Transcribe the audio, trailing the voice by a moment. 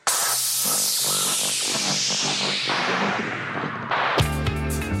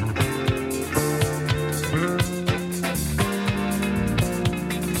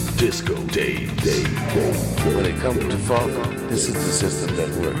When it comes to funk, this is the system that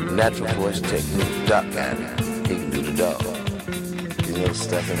works. Natural voice technique, Doc Candy, he can do the dog. You know,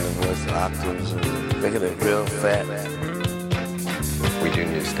 stuff in the voice, octaves, making it real fat. We do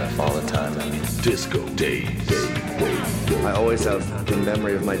new stuff all the time. Disco Days. I always have the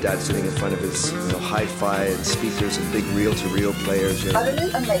memory of my dad sitting in front of his hi-fi and speakers and big reel-to-reel players.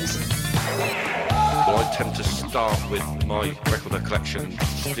 Utterly amazing. Well, I tend to start with my record collection,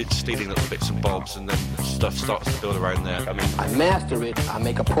 stealing little bits and bobs, and then stuff starts to build around there. I master it, I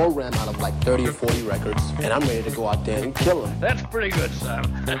make a program out of like 30 or 40 records, and I'm ready to go out there and kill them. That's pretty good, Sam.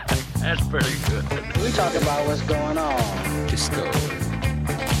 That's pretty good. We talk about what's going on. Disco.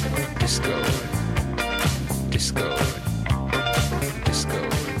 Disco. Disco. Disco.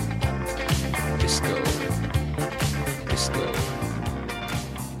 Disco. Disco.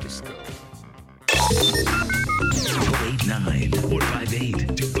 489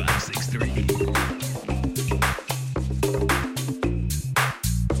 458 2563.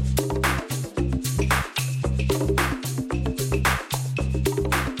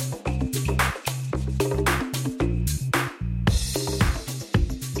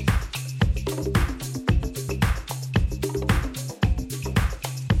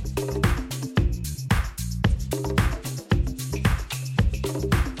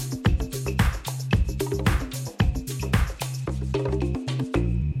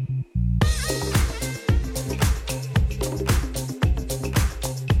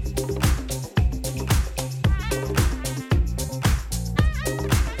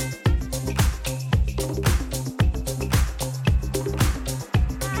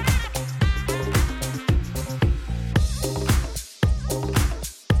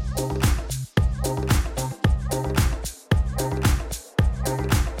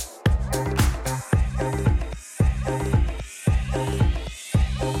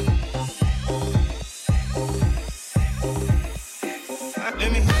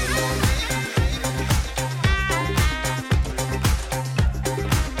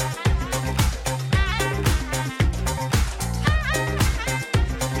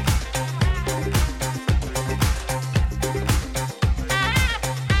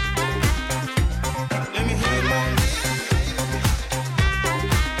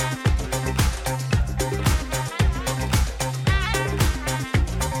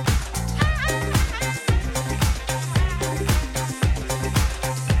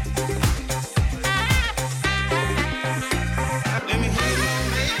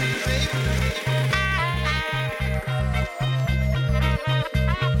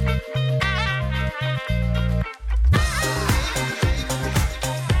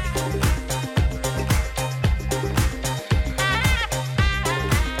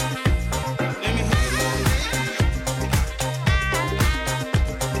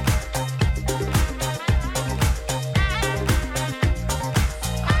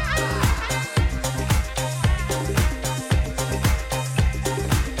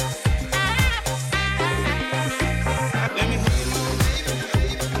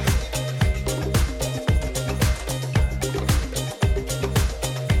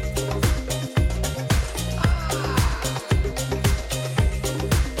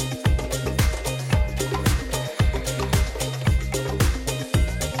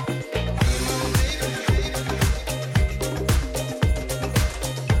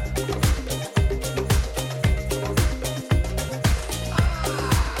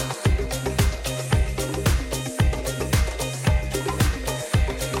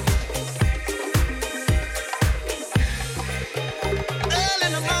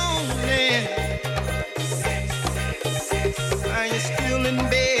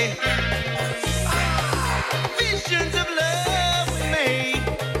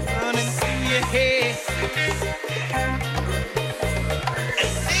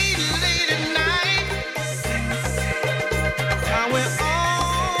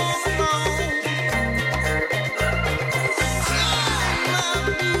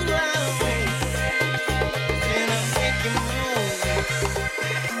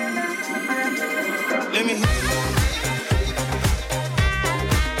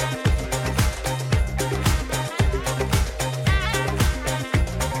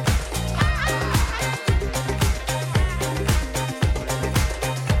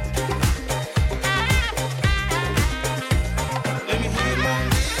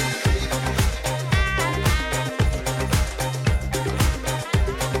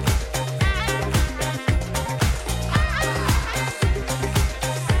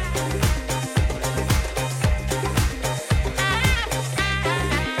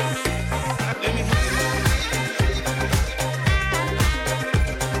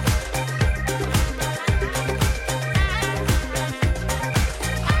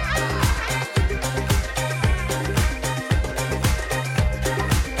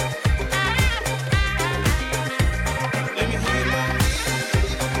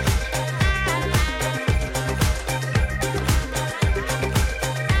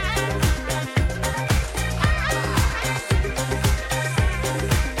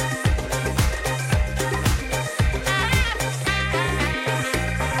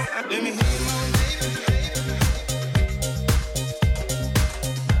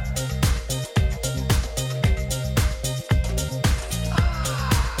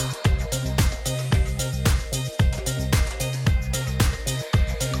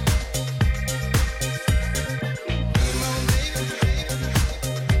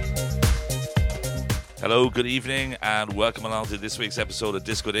 Hello, good evening, and welcome along to this week's episode of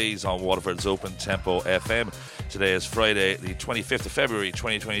Disco Days on Waterford's Open Tempo FM. Today is Friday, the 25th of February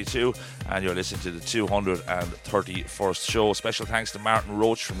 2022, and you're listening to the 231st show. Special thanks to Martin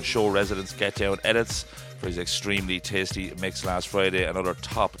Roach from Show Residence Get Down Edits for his extremely tasty mix last Friday. Another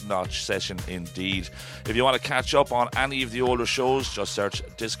top-notch session indeed. If you want to catch up on any of the older shows, just search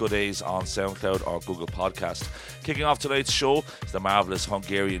Disco Days on SoundCloud or Google Podcast. Kicking off tonight's show is the marvellous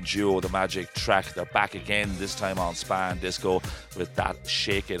Hungarian duo, The Magic Track. They're back again, this time on Span Disco, with that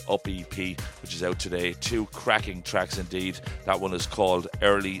Shake It Up EP, which is out today. Two cracking tracks indeed. That one is called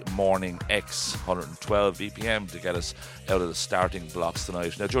Early Morning X, 112 BPM to get us out of the starting blocks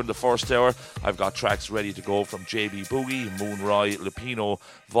tonight. Now, during the first hour, I've got tracks ready to go from JB Boogie, Moonroy, Lupino,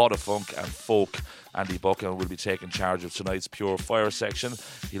 Vodafunk and Folk. Andy Buchan will be taking charge of tonight's Pure Fire section.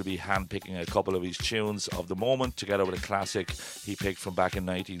 He'll be handpicking a couple of his tunes of the moment together with a classic he picked from back in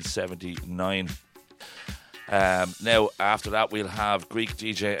 1979. Now, after that, we'll have Greek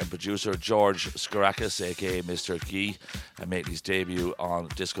DJ and producer George Skarakis, aka Mr. Guy, making his debut on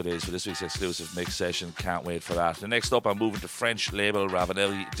Disco Days for this week's exclusive mix session. Can't wait for that. And next up, I'm moving to French label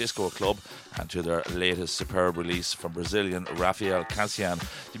Ravanelli Disco Club and to their latest superb release from Brazilian Rafael Cancian.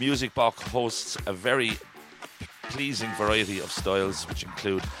 The music box hosts a very pleasing variety of styles, which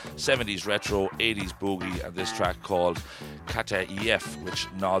include 70s retro, 80s boogie, and this track called Kata EF, which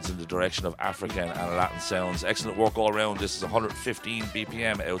nods in the direction of African and Latin sounds. Excellent work all around. This is 115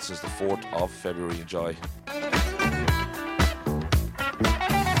 BPM, out since the 4th of February. Enjoy.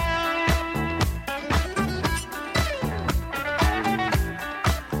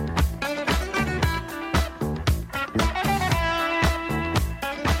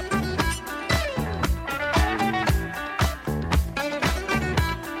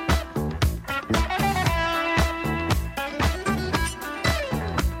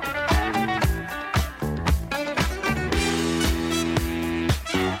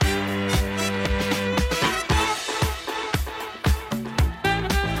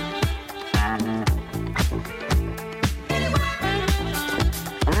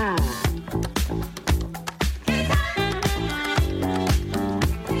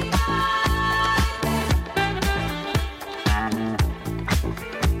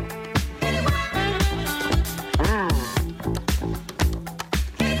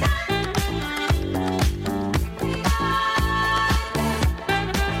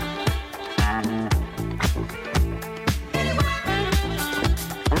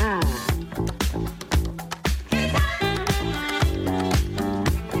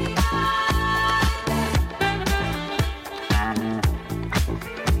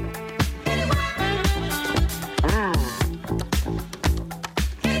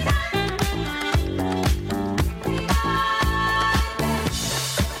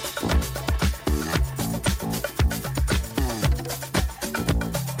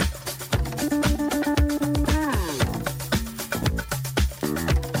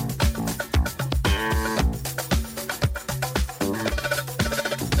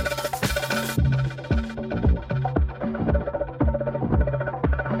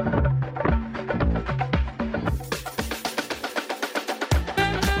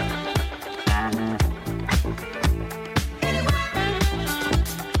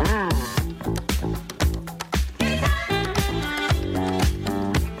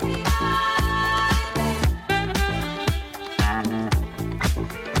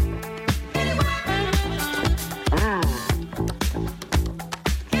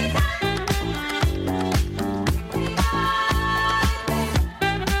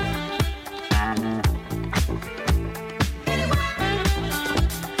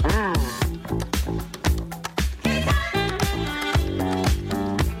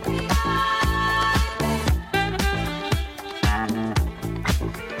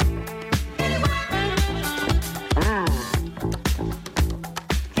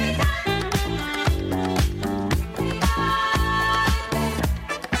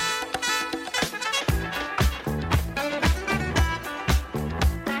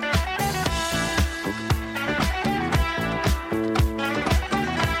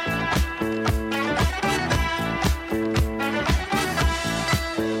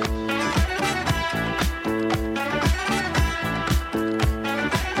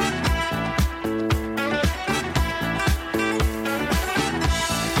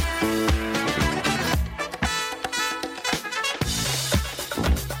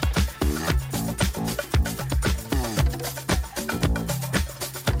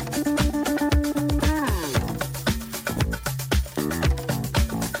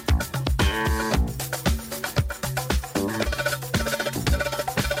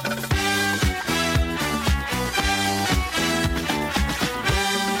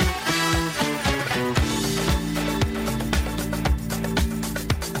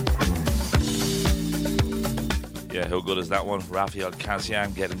 How good is that one? Raphael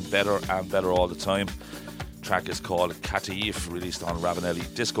Cassian getting better and better all the time. Track is called Kataif, released on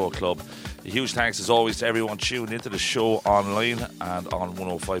Ravenelli Disco Club. A huge thanks as always to everyone tuned into the show online and on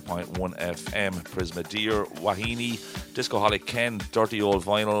 105.1 FM. Prisma Deer, Wahini, Discoholic Ken, Dirty Old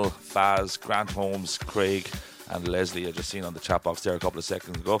Vinyl, Faz, Grant Holmes, Craig and Leslie, I just seen on the chat box there a couple of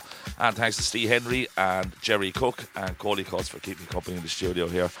seconds ago. And thanks to Steve Henry and Jerry Cook and Coley Cuts for keeping me company in the studio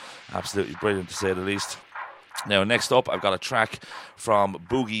here. Absolutely brilliant to say the least. Now, next up, I've got a track from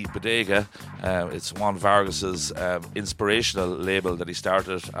Boogie Bodega. It's Juan Vargas's inspirational label that he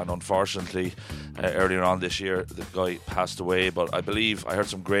started, and unfortunately, earlier on this year, the guy passed away. But I believe I heard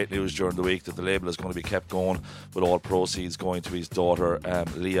some great news during the week that the label is going to be kept going, with all proceeds going to his daughter,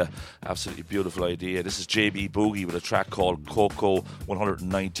 Leah. Absolutely beautiful idea. This is JB Boogie with a track called Coco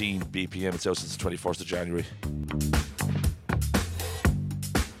 119 BPM. It's out since the 21st of January.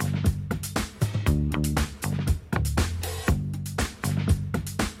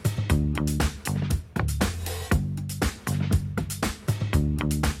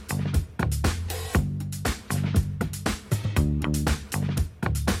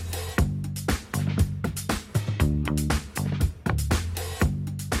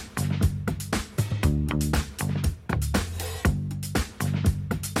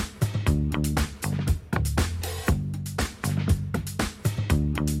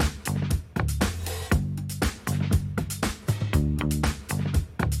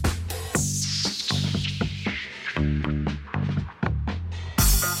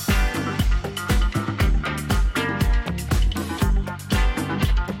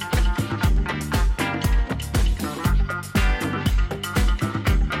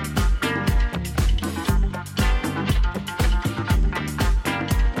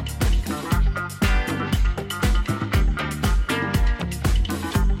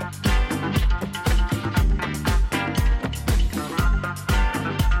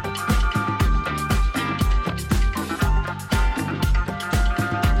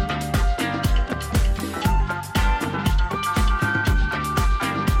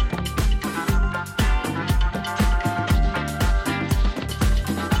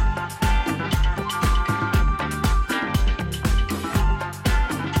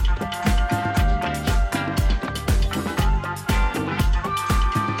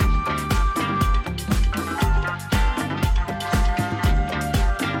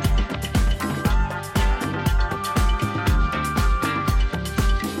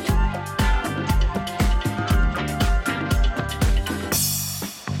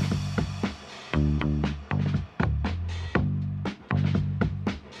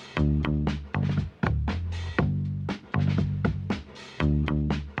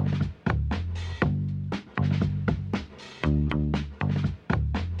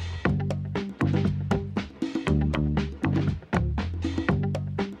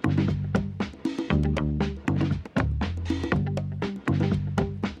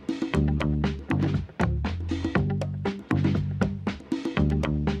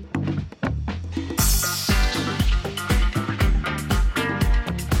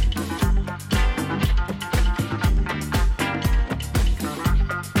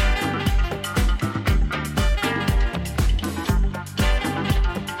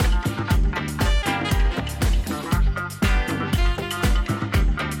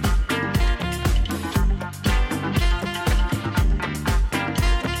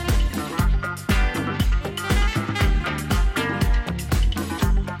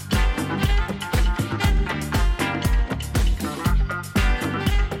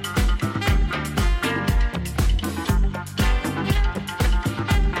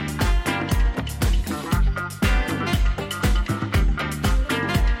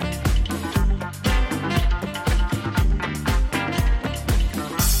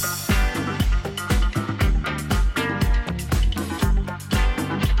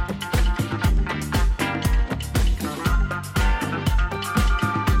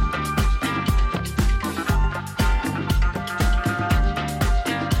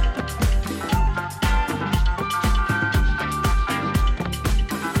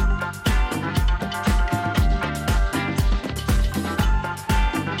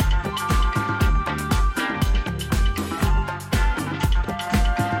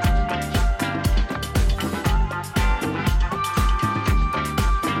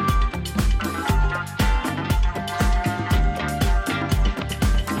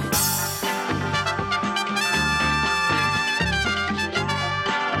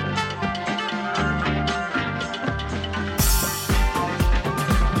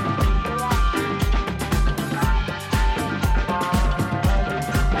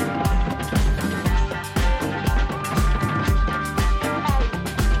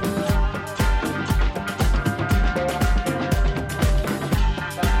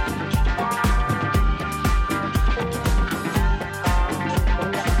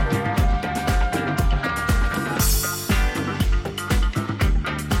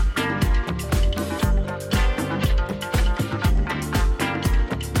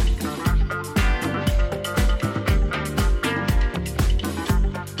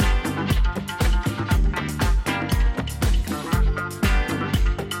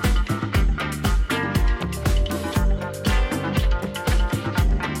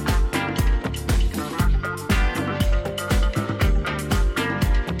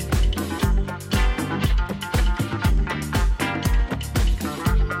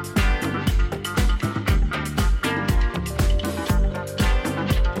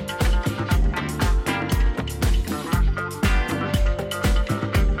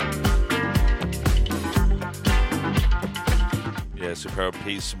 superb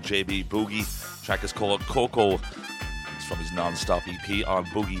piece from JB Boogie. The track is called Coco. It's from his non-stop EP on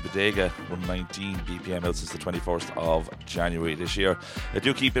Boogie Bodega, 119 BPM out since the 21st of January this year. I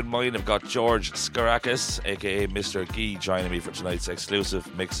do keep in mind I've got George Skarakis, aka Mr. Guy, joining me for tonight's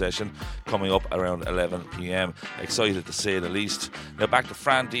exclusive mix session coming up around 11 PM. Excited to say the least. Now back to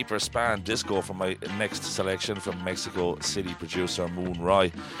Fran Deeper Span Disco for my next selection from Mexico City producer Moon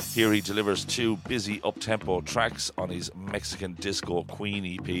Roy. Here he delivers two busy up-tempo tracks on his Mexican Disco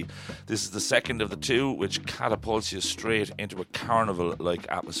Queen EP. This is the second of the two, which catapults you straight into a carnival-like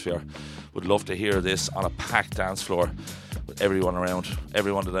atmosphere. Would love to hear this on a packed dance floor with everyone around,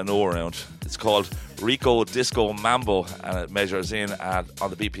 everyone that I know around. It's called Rico Disco Mambo, and it measures in on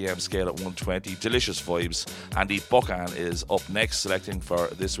the BPM scale at 120. Delicious vibes. Andy Buchan is up next, selecting for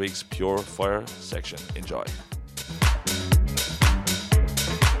this week's Pure Fire section. Enjoy.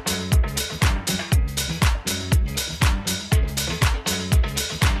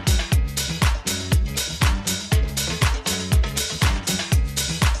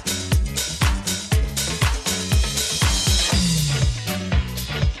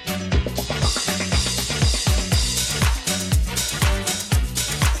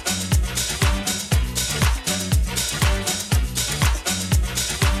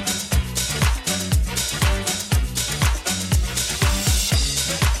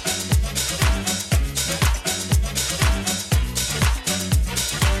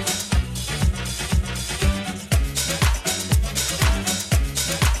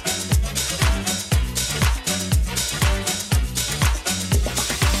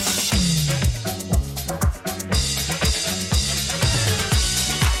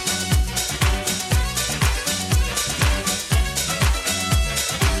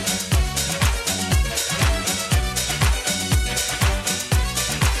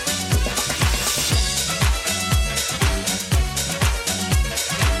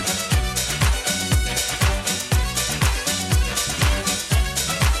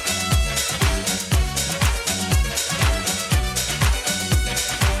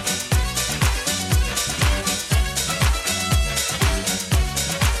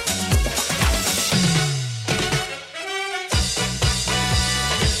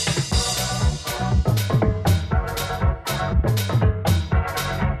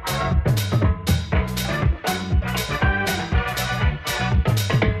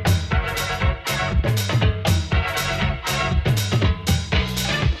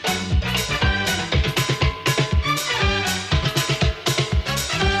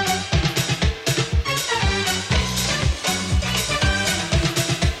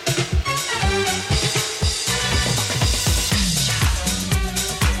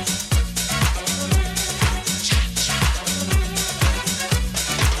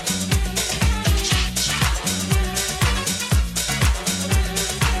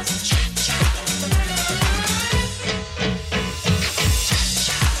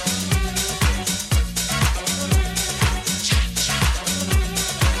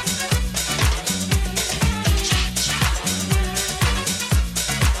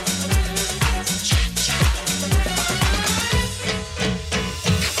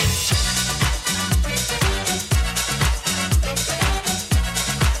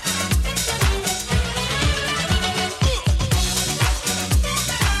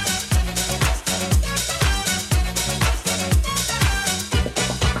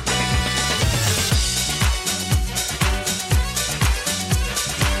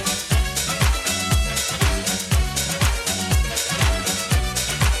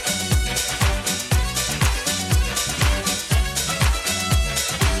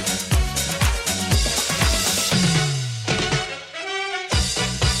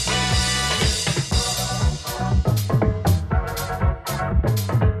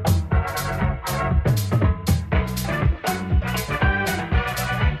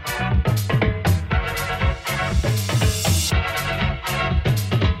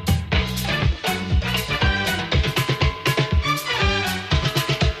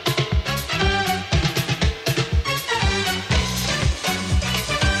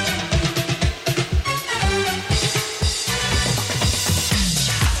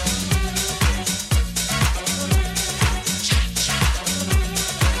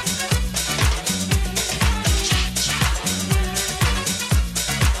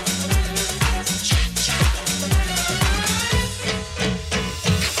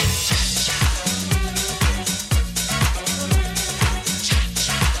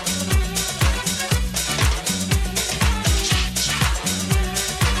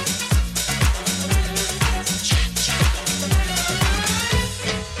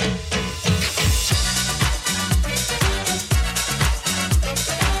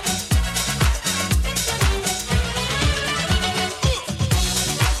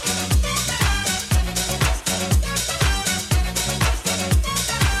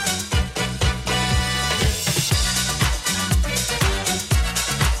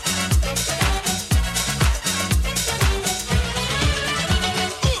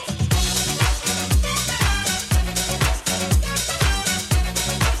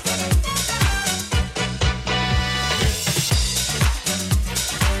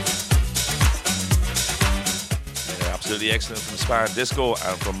 the excellent from Sparran Disco,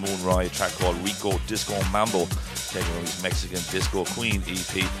 and from Moon Rai, a track called Rico Disco Mambo, taken from his Mexican Disco Queen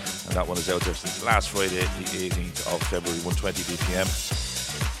EP, and that one is out there since last Friday, the 18th of February, 120 BPM.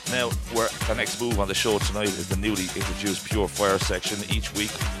 Now, our next move on the show tonight is the newly introduced Pure Fire section. Each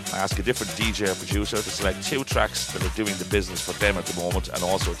week, I ask a different DJ or producer to select 2 tracks that are doing the business for them at the moment, and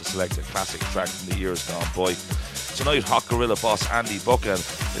also to select a classic track from the years gone by. Tonight, Hot Gorilla boss Andy Buchan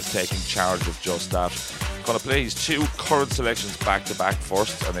is taking charge of just that. I'm going to play his 2 current selections back to back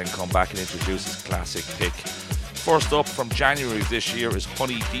first, and then come back and introduce his classic pick. First up, from January of this year, is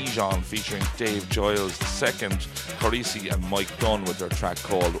Honey Dijon featuring Dave Giles II, Carisi and Mike Dunn with their track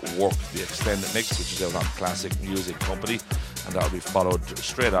called Work, the extended mix, which is out on Classic Music Company, and that will be followed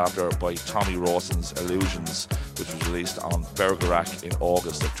straight after by Tommy Rawson's Illusions, which was released on Bergerac in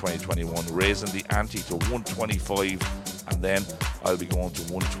August of 2021, raising the ante to 125, and then I'll be going to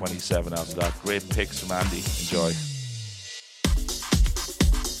 127 after that. Great picks from Andy. Enjoy.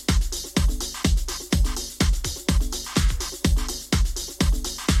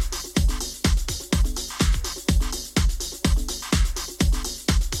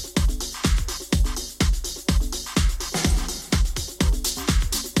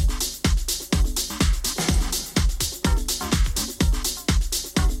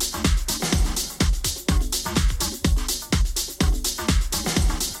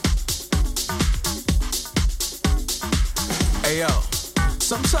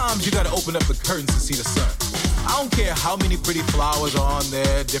 Sometimes you gotta open up the curtains to see the sun. I don't care how many pretty flowers are on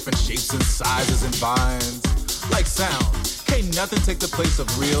there, different shapes and sizes and vines. Like sound, can't nothing take the place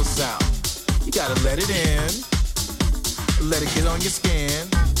of real sound. You gotta let it in, let it get on your skin,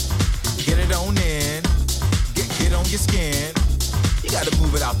 get it on in, get on your skin. You gotta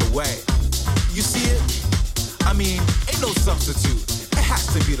move it out the way. You see it? I mean, ain't no substitute. It has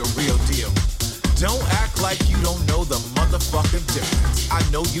to be the real deal. Don't act like you don't know the motherfucking difference. I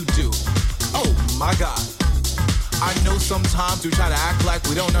know you do. Oh my God. I know sometimes we try to act like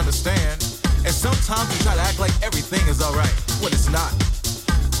we don't understand, and sometimes we try to act like everything is alright when it's not.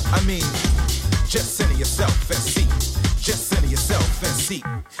 I mean, just center yourself and see. Just center yourself and see.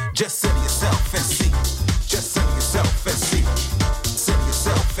 Just center yourself and see. Just center yourself and see. Center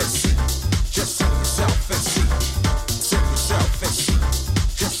yourself and see. Just center yourself and see. Center yourself and see.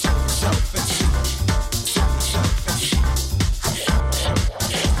 Just center yourself and see.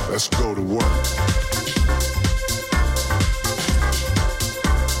 Let's go to work.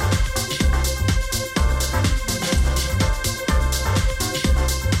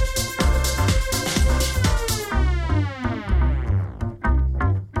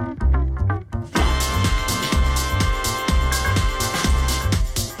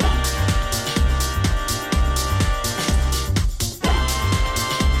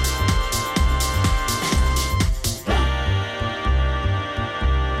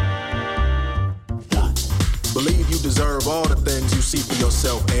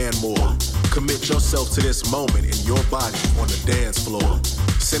 And more. Commit yourself to this moment in your body on the dance floor.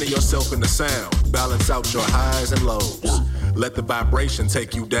 Center yourself in the sound. Balance out your highs and lows. Let the vibration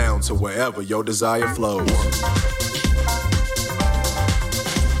take you down to wherever your desire flows.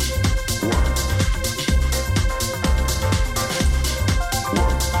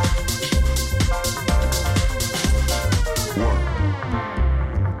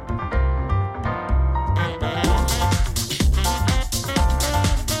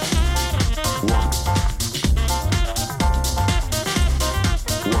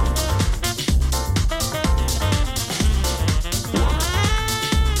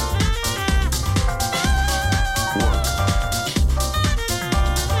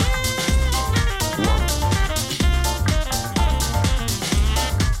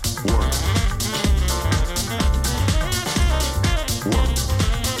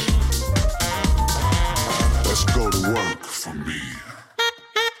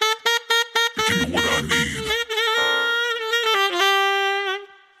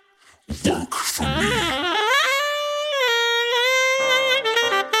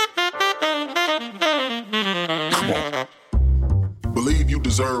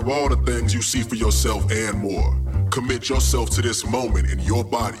 See for yourself and more. Commit yourself to this moment in your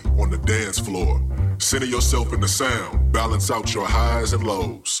body on the dance floor. Center yourself in the sound. Balance out your highs and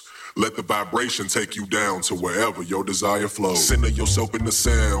lows. Let the vibration take you down to wherever your desire flows. Center yourself in the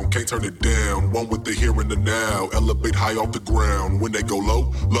sound, can't turn it down. One with the here and the now. Elevate high off the ground. When they go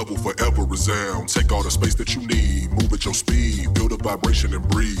low, love will forever resound. Take all the space that you need, move at your speed. Build a vibration and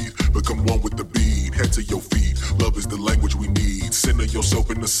breathe. Become one with the beat, head to your feet. Love is the language we need. Center yourself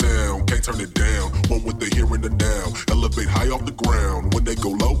in the sound, can't turn it down. One with the here and the now. Elevate high off the ground. When they go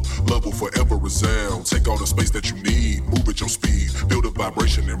low, love will forever resound. Take all the space that you need, move at your speed, feel the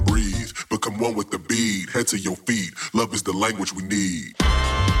vibration and breathe. Become one with the beat, head to your feet. Love is the language we need.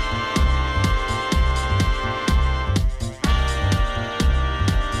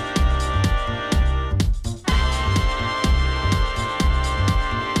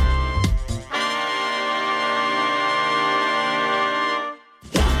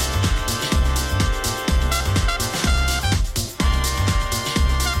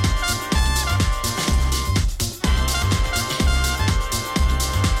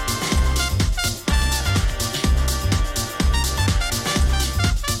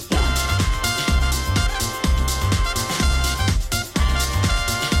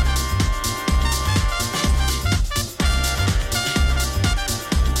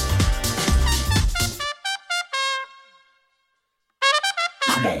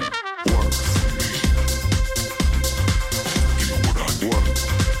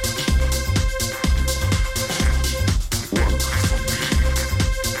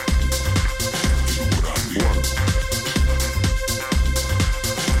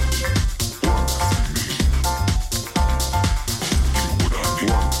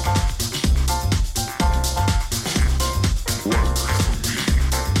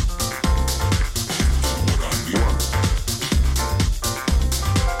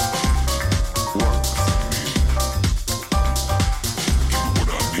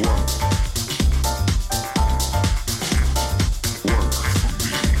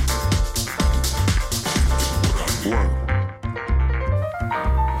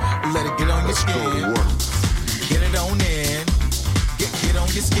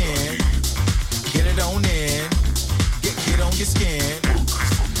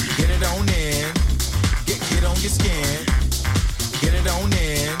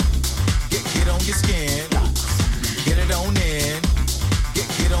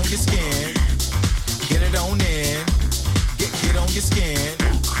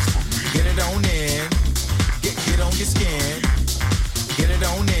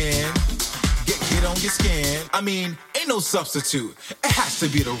 Substitute. It has to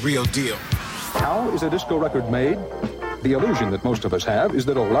be the real deal. How is a disco record made? The illusion that most of us have is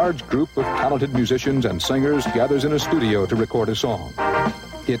that a large group of talented musicians and singers gathers in a studio to record a song.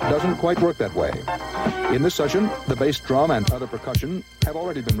 It doesn't quite work that way. In this session, the bass drum and other percussion have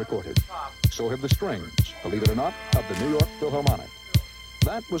already been recorded. So have the strings, believe it or not, of the New York Philharmonic.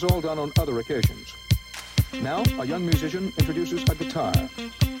 That was all done on other occasions. Now, a young musician introduces a guitar.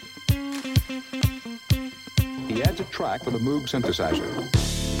 He adds a track for the Moog synthesizer.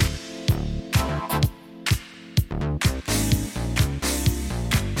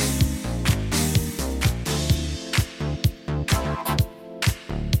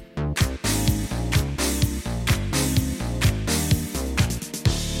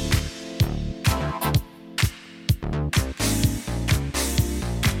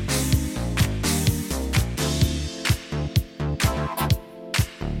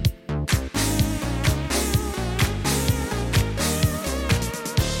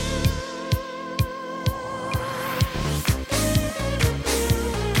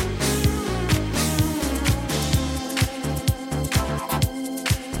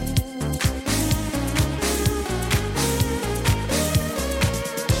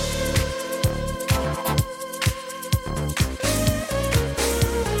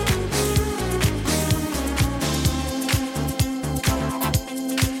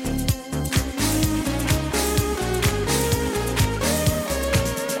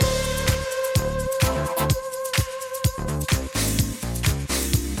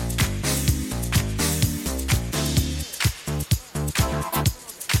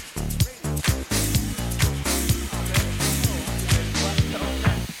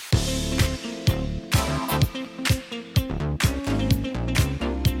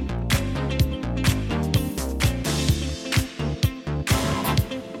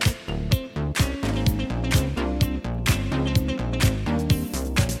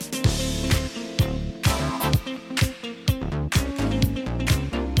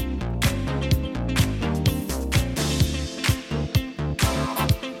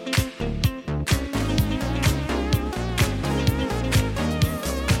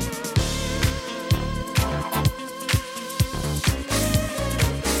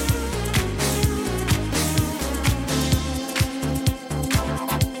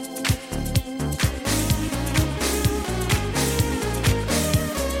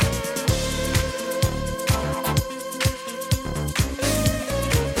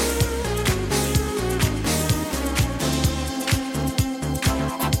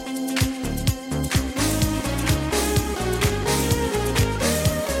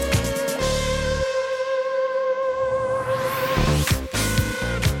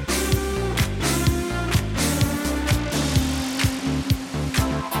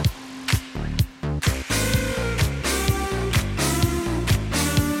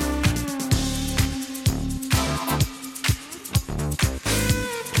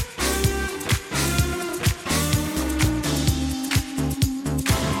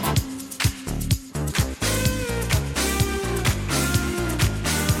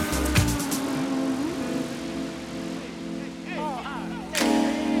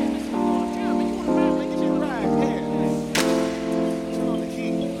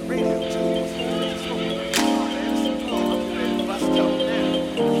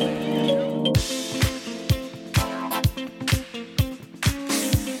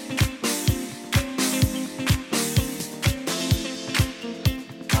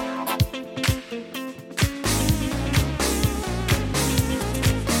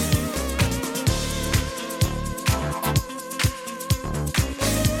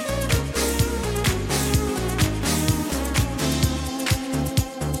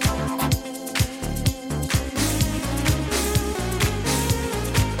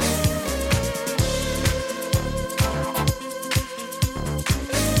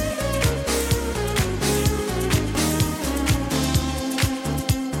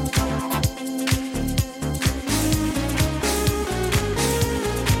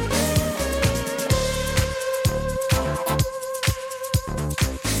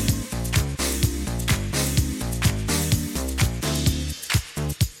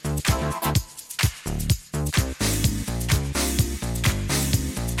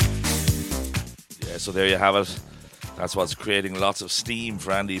 So there you have it. That's what's creating lots of steam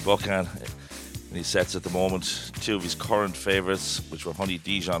for Andy Buchan in his sets at the moment. Two of his current favourites, which were Honey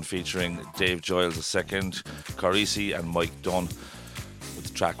Dijon featuring Dave Giles II, Carisi and Mike Dunn, with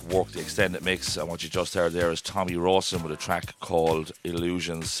the track Work the Extended Mix. And what you just heard there is Tommy Rawson with a track called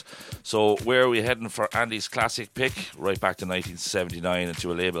Illusions. So where are we heading for Andy's classic pick? Right back to 1979 and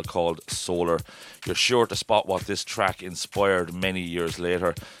to a label called Solar. You're sure to spot what this track inspired many years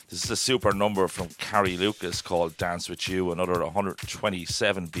later. This is a super number from Carrie Lucas called Dance With You, another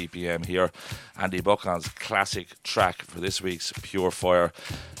 127 BPM here. Andy Buchan's classic track for this week's Pure Fire,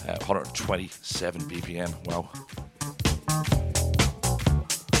 127 BPM. Wow.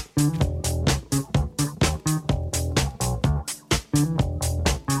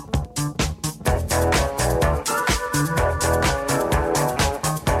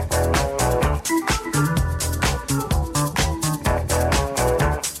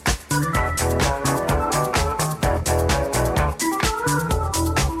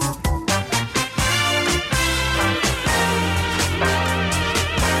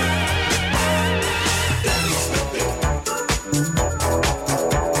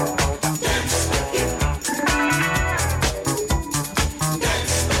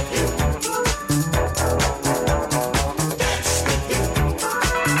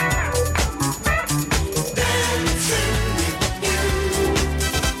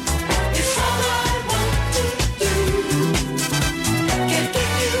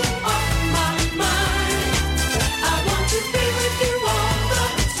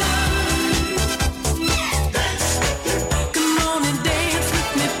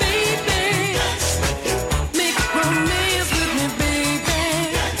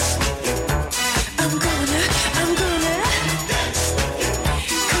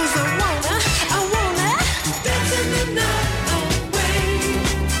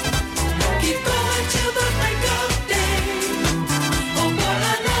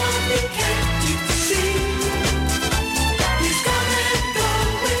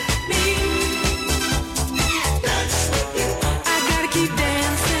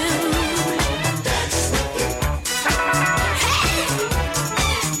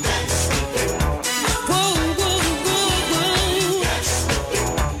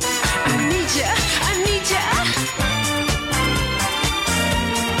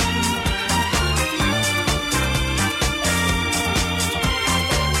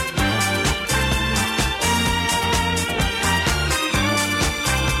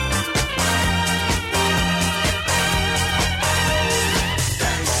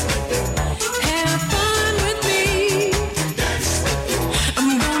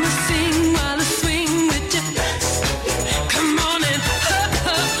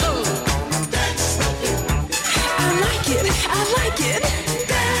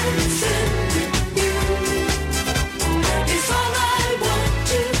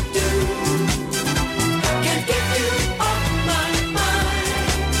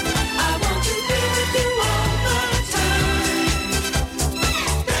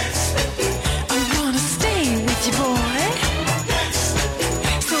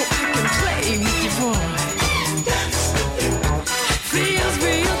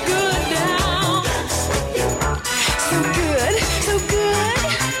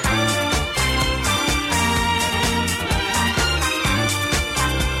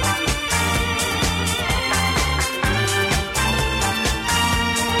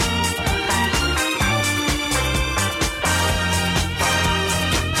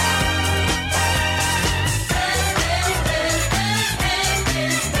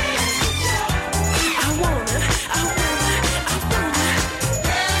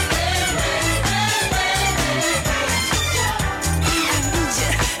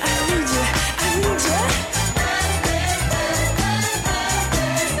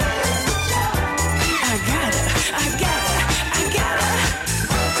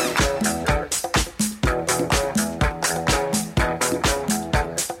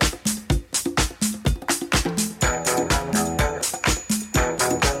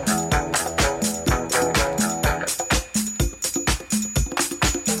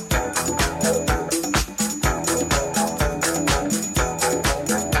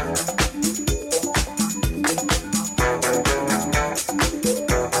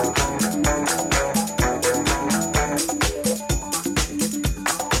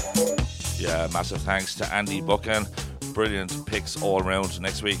 Massive thanks to Andy Buchan Brilliant picks all round.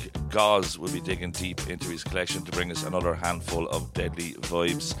 Next week, Gauze will be digging deep into his collection to bring us another handful of deadly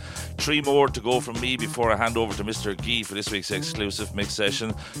vibes. 3 more to go from me before I hand over to Mr. Guy for this week's exclusive mix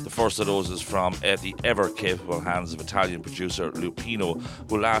session. The first of those is from the ever-capable hands of Italian producer Lupino,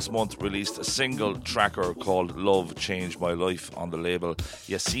 who last month released a single tracker called Love Changed My Life on the label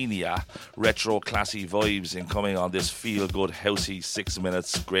Yesenia. Retro classy vibes incoming on this feel-good, housey 6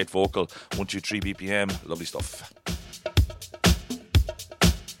 minutes. Great vocal, 123 BPM, lovely stuff.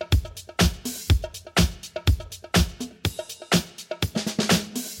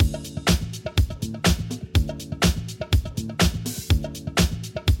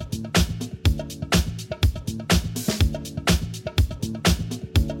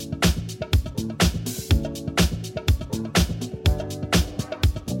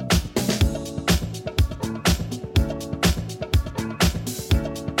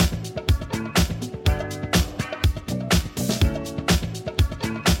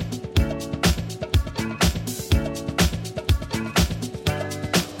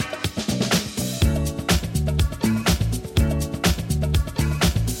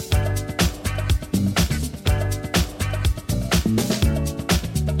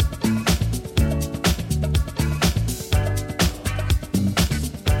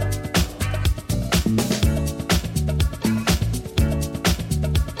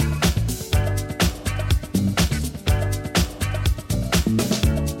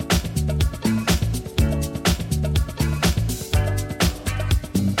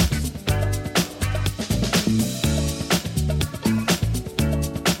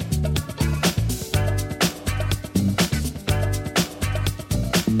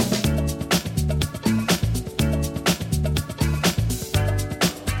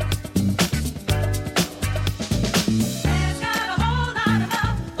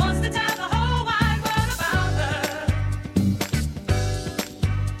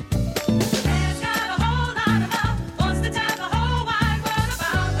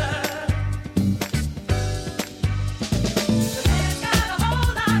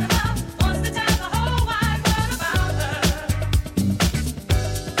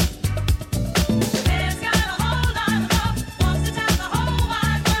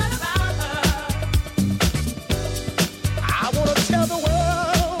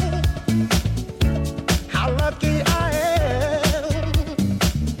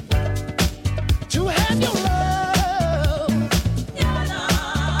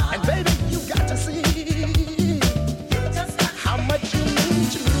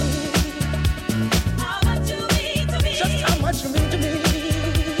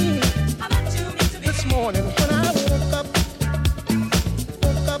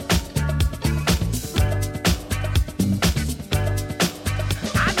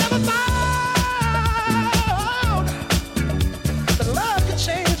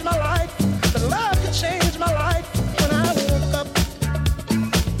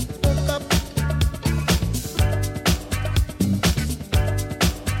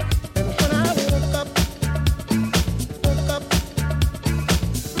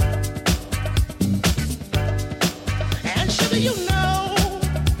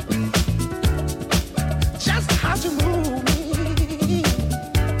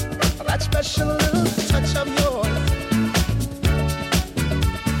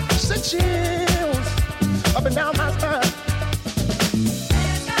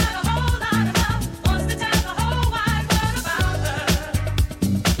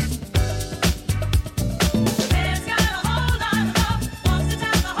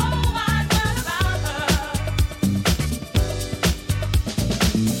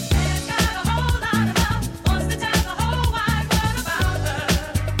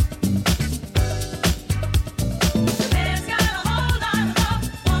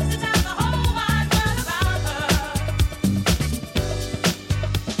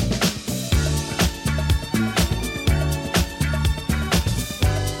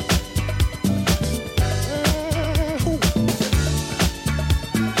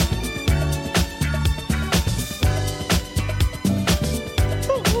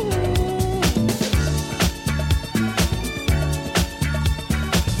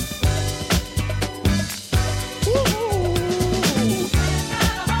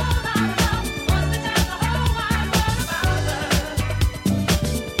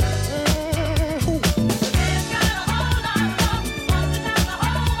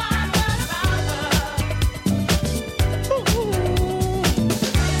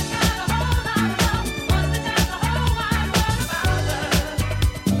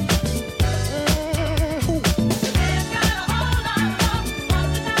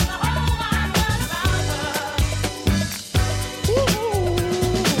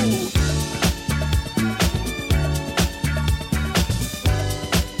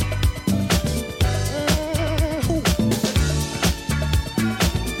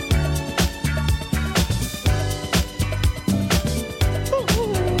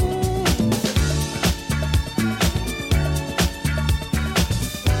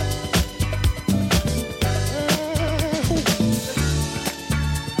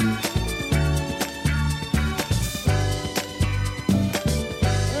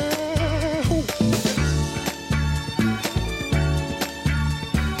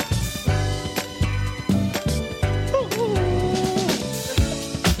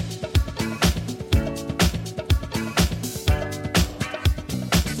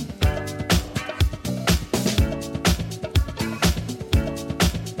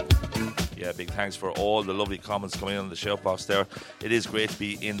 thanks for all the lovely comments coming in on the shout box there. It is great to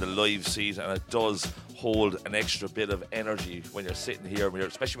be in the live seat, and it does hold an extra bit of energy when you're sitting here,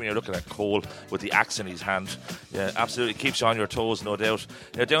 especially when you're looking at Cole with the axe in his hand. Yeah, absolutely keeps you on your toes, no doubt.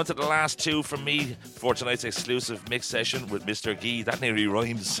 Now down to the last two from me for tonight's exclusive mix session with Mr. Guy. That nearly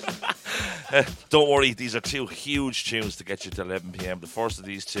rhymes. Don't worry, these are two huge tunes to get you to 11 p.m. The first of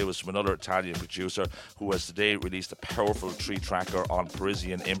these two is from another Italian producer who has today released a powerful 3-tracker on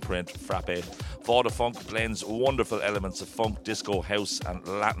Parisian imprint Frappe. Vauda Funk blends wonderful elements of funk, disco, house and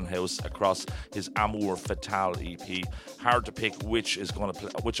Latin house across his Amour Fatale EP. Hard to pick which I was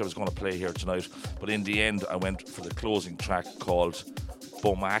going to play here tonight, but in the end I went for the closing track called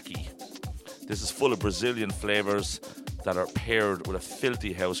Bomaki. This is full of Brazilian flavours that are paired with a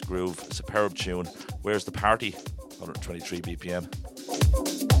filthy house groove. A superb tune. Where's the party? 123 BPM.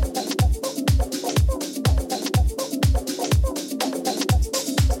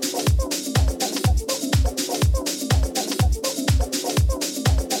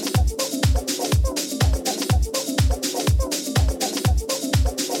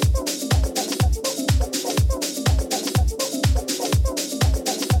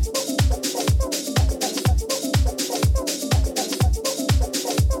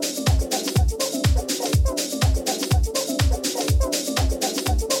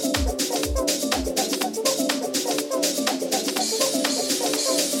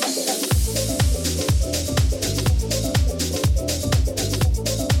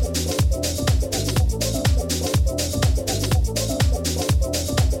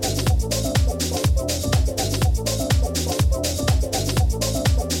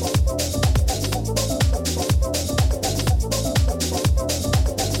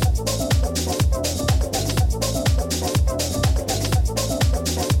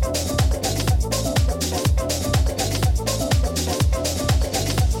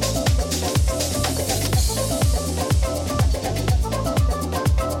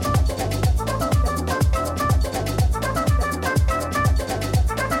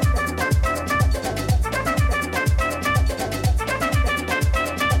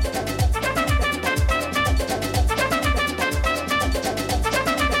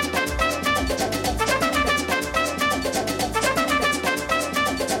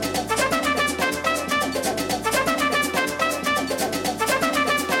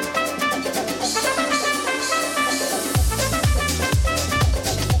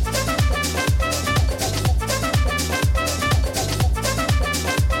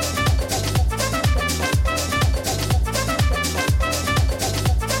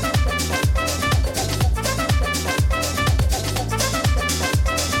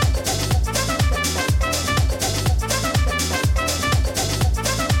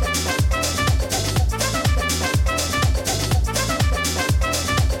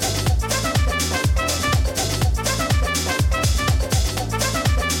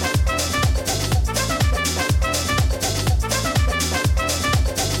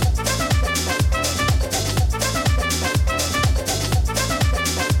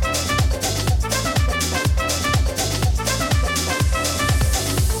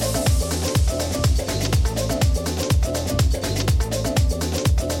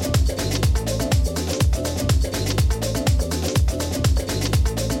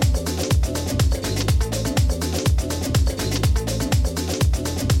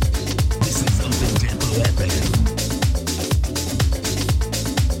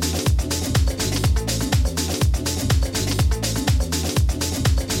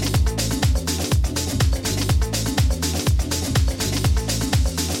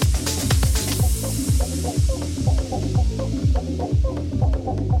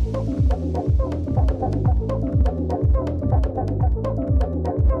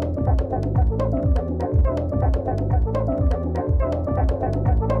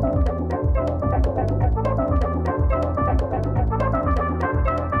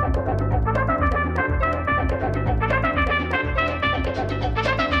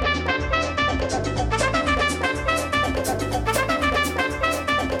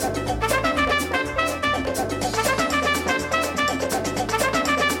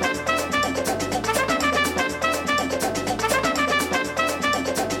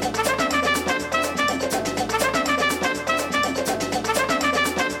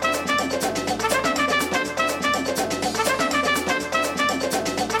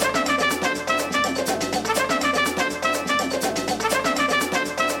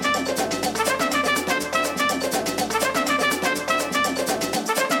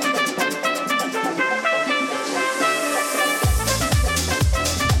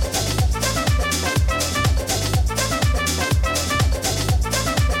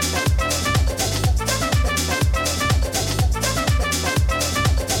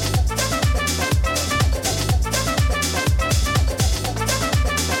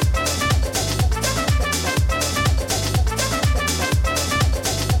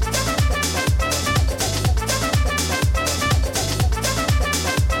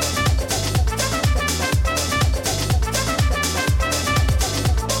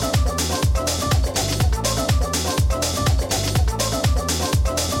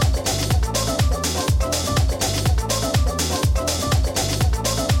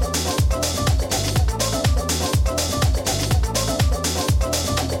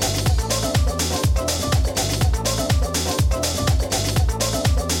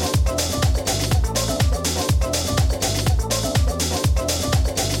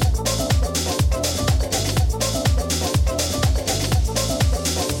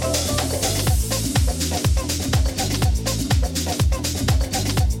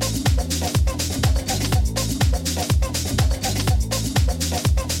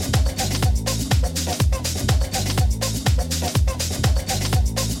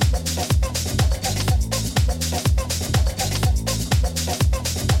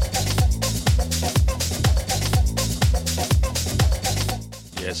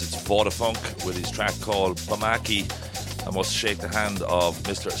 Vodafunk with his track called Bamaki. I must shake the hand of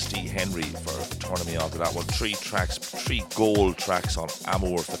Mr. Steve Henry for turning me on to that one. 3 gold tracks on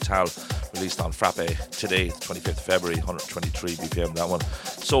Amour Fatale, released on Frappe today, 25th of February, 123 BPM, that one.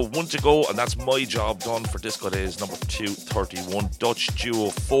 So one to go, and that's my job done for Disco Days number 231. Dutch duo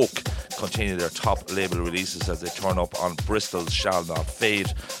Folk continue their top label releases as they turn up on Bristol's Shall Not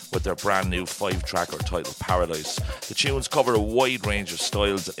Fade with their brand new 5-tracker titled Paradise. The tunes cover a wide range of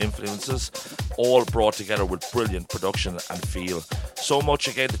styles and influences, all brought together with brilliant production and feel. So much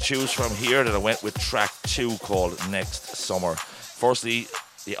again to choose from here that I went with track 2 called Next Summer. Firstly,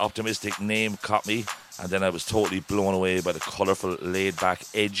 the optimistic name caught me, and then I was totally blown away by the colourful, laid-back,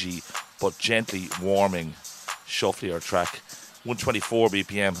 edgy, but gently warming, shufflier track. 124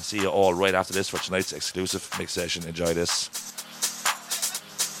 BPM. See you all right after this for tonight's exclusive mix session. Enjoy this.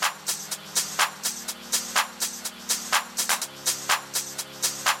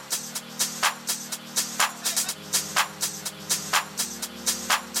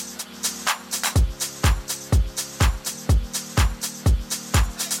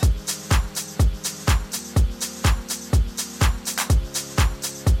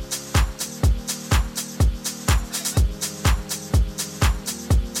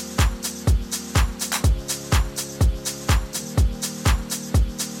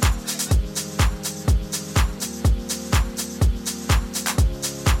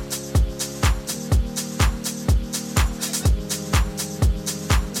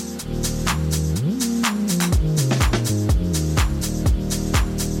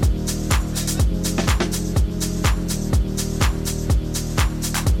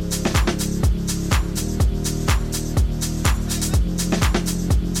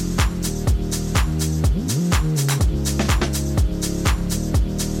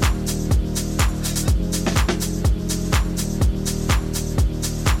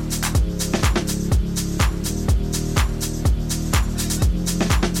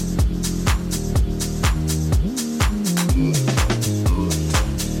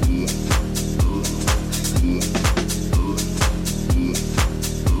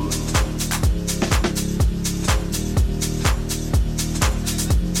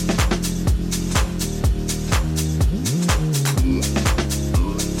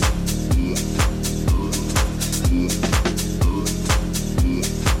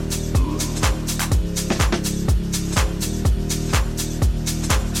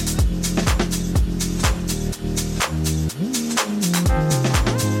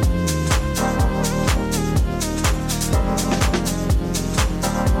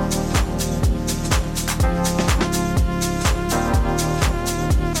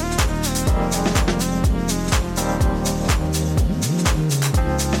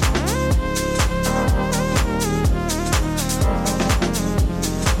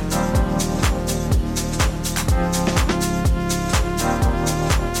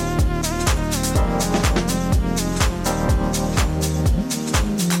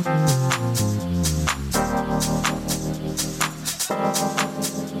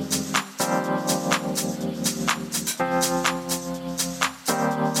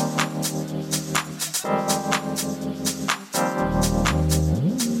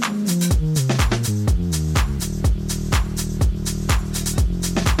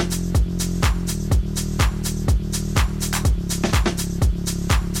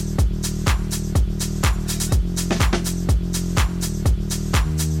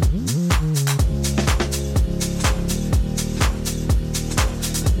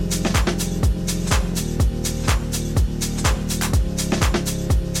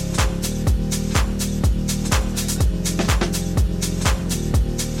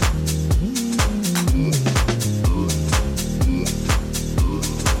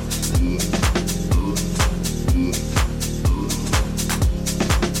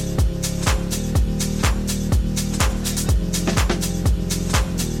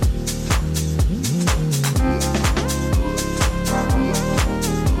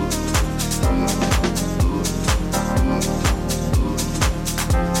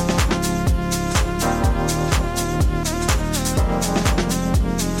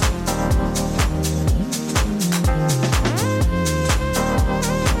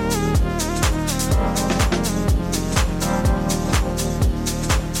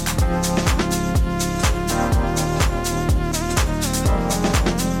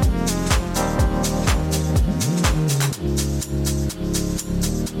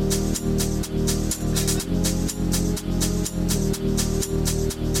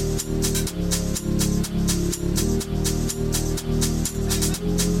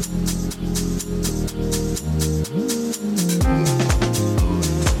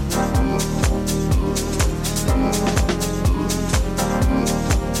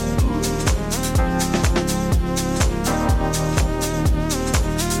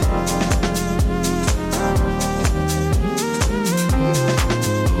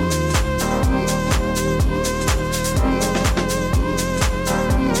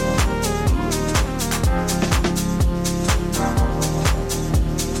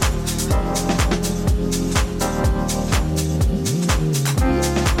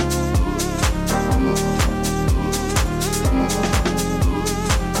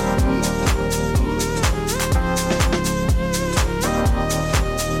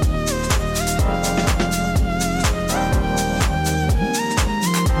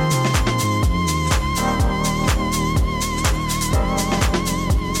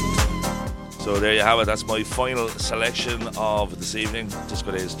 So there you have it. That's my final selection of this evening.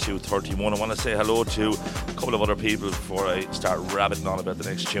 Disco Days 231. I want to say hello to a couple of other people before I start rabbiting on about the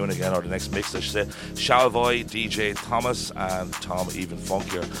next tune again, or the next mix, I should say. Shalvoy, DJ Thomas, and Tom Even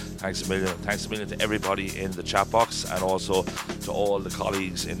Funkier. Thanks a million. Thanks a million to everybody in the chat box, and also to all the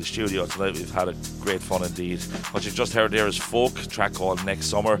colleagues in the studio tonight. We've had a great fun indeed. What you've just heard there is Folk, a track called Next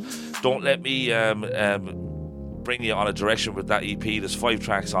Summer. Don't let me bring you on a direction with that EP. There's 5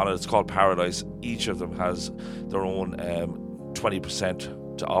 tracks on it. It's called Paradise. Each of them has their own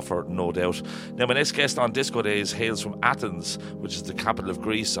 20% to offer, no doubt. Now, my next guest on Disco Days hails from Athens, which is the capital of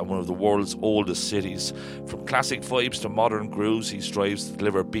Greece and one of the world's oldest cities. From classic vibes to modern grooves, he strives to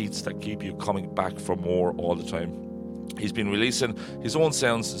deliver beats that keep you coming back for more all the time. He's been releasing his own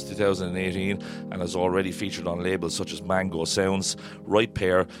sounds since 2018 and has already featured on labels such as Mango Sounds, Right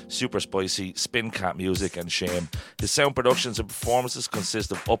Pair, Super Spicy, Spin Cat Music and Shame. His sound productions and performances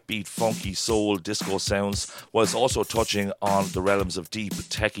consist of upbeat, funky, soul, disco sounds, whilst also touching on the realms of deep,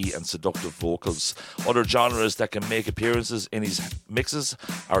 techie and seductive vocals. Other genres that can make appearances in his mixes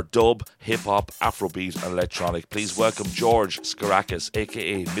are dub, hip-hop, afrobeat and electronic. Please welcome George Skarakis,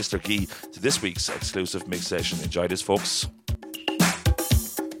 aka Mr. Gee, to this week's exclusive mix session. Enjoy this, folks.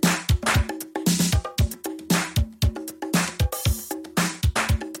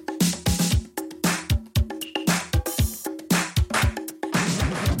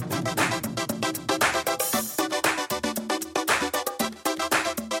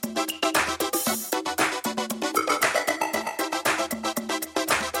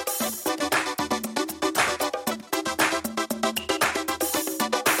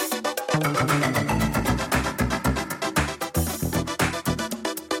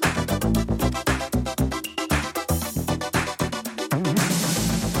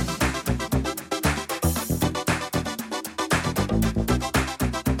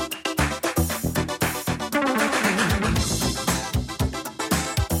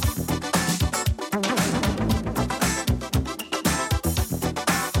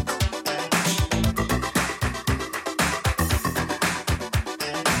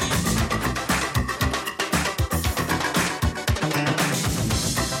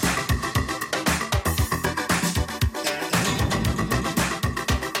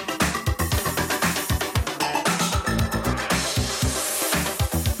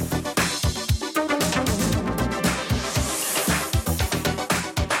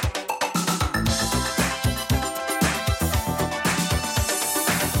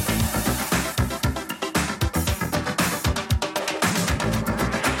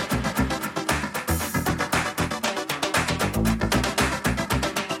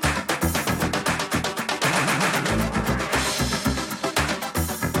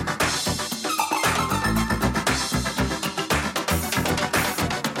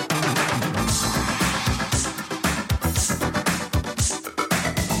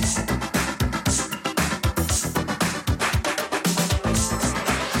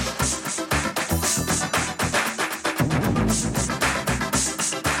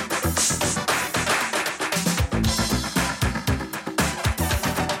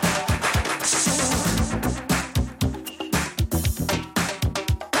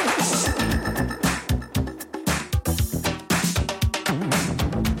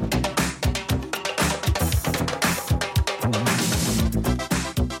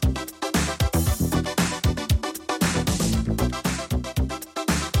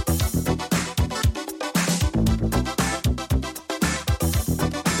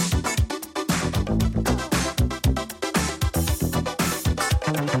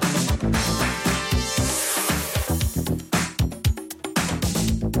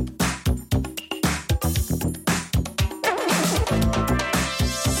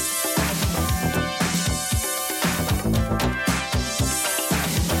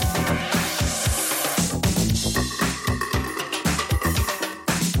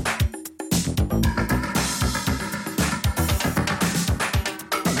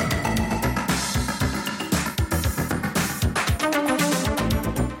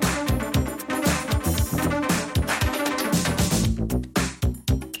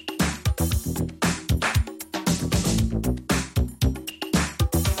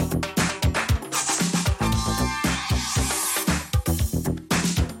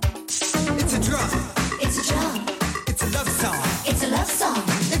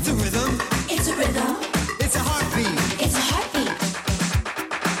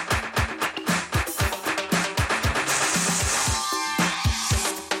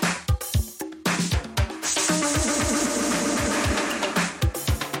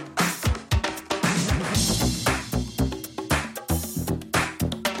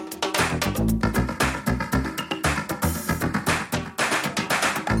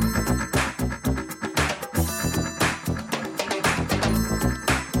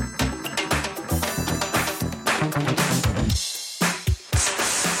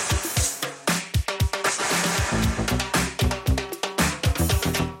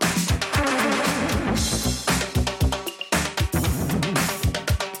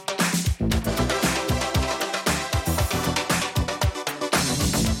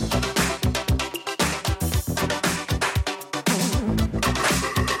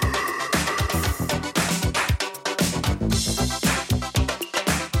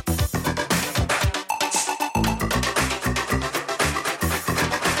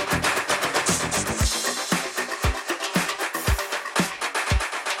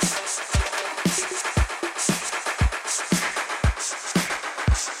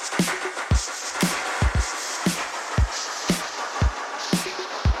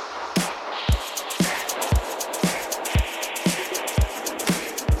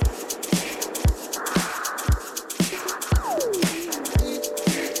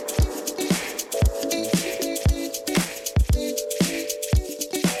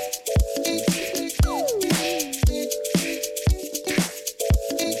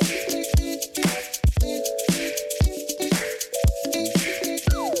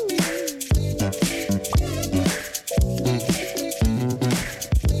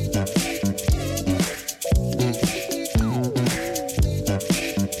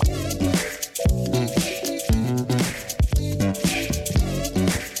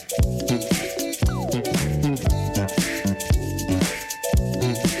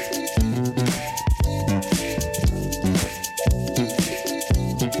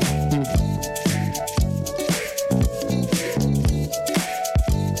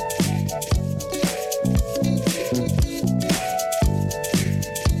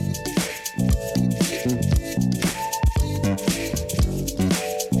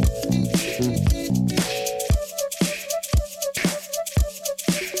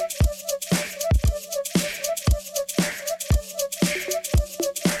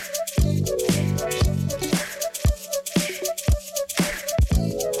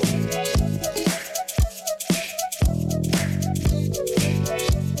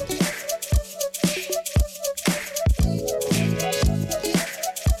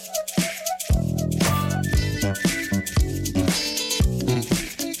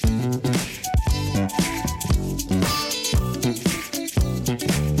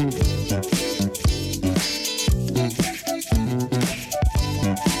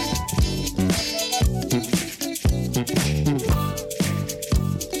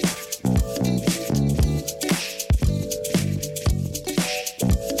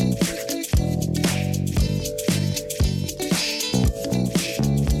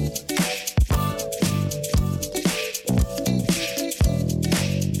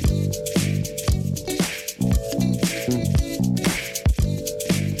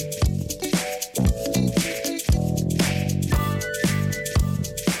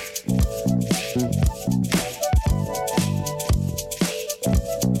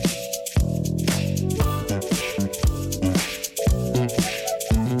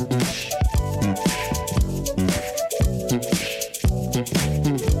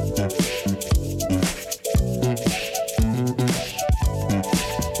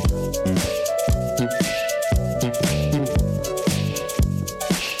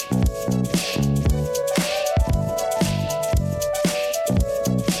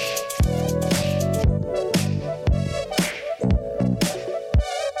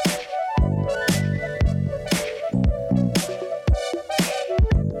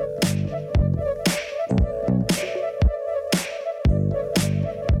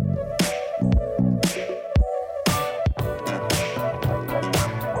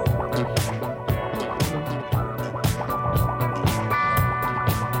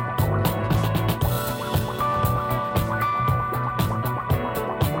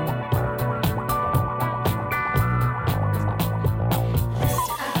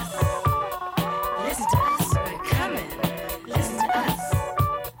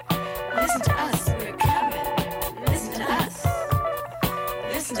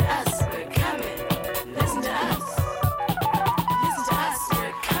 Listen to us, we're coming. Listen to us. Listen to us,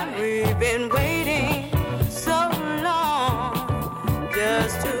 we're coming. We've been waiting so long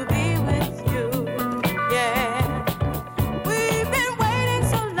just to be with you. Yeah. We've been waiting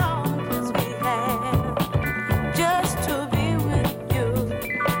so long 'cause we have just to be with you.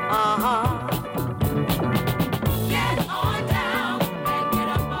 Uh-huh. Get on down and get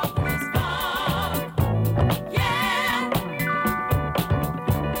up off this bar. Yeah.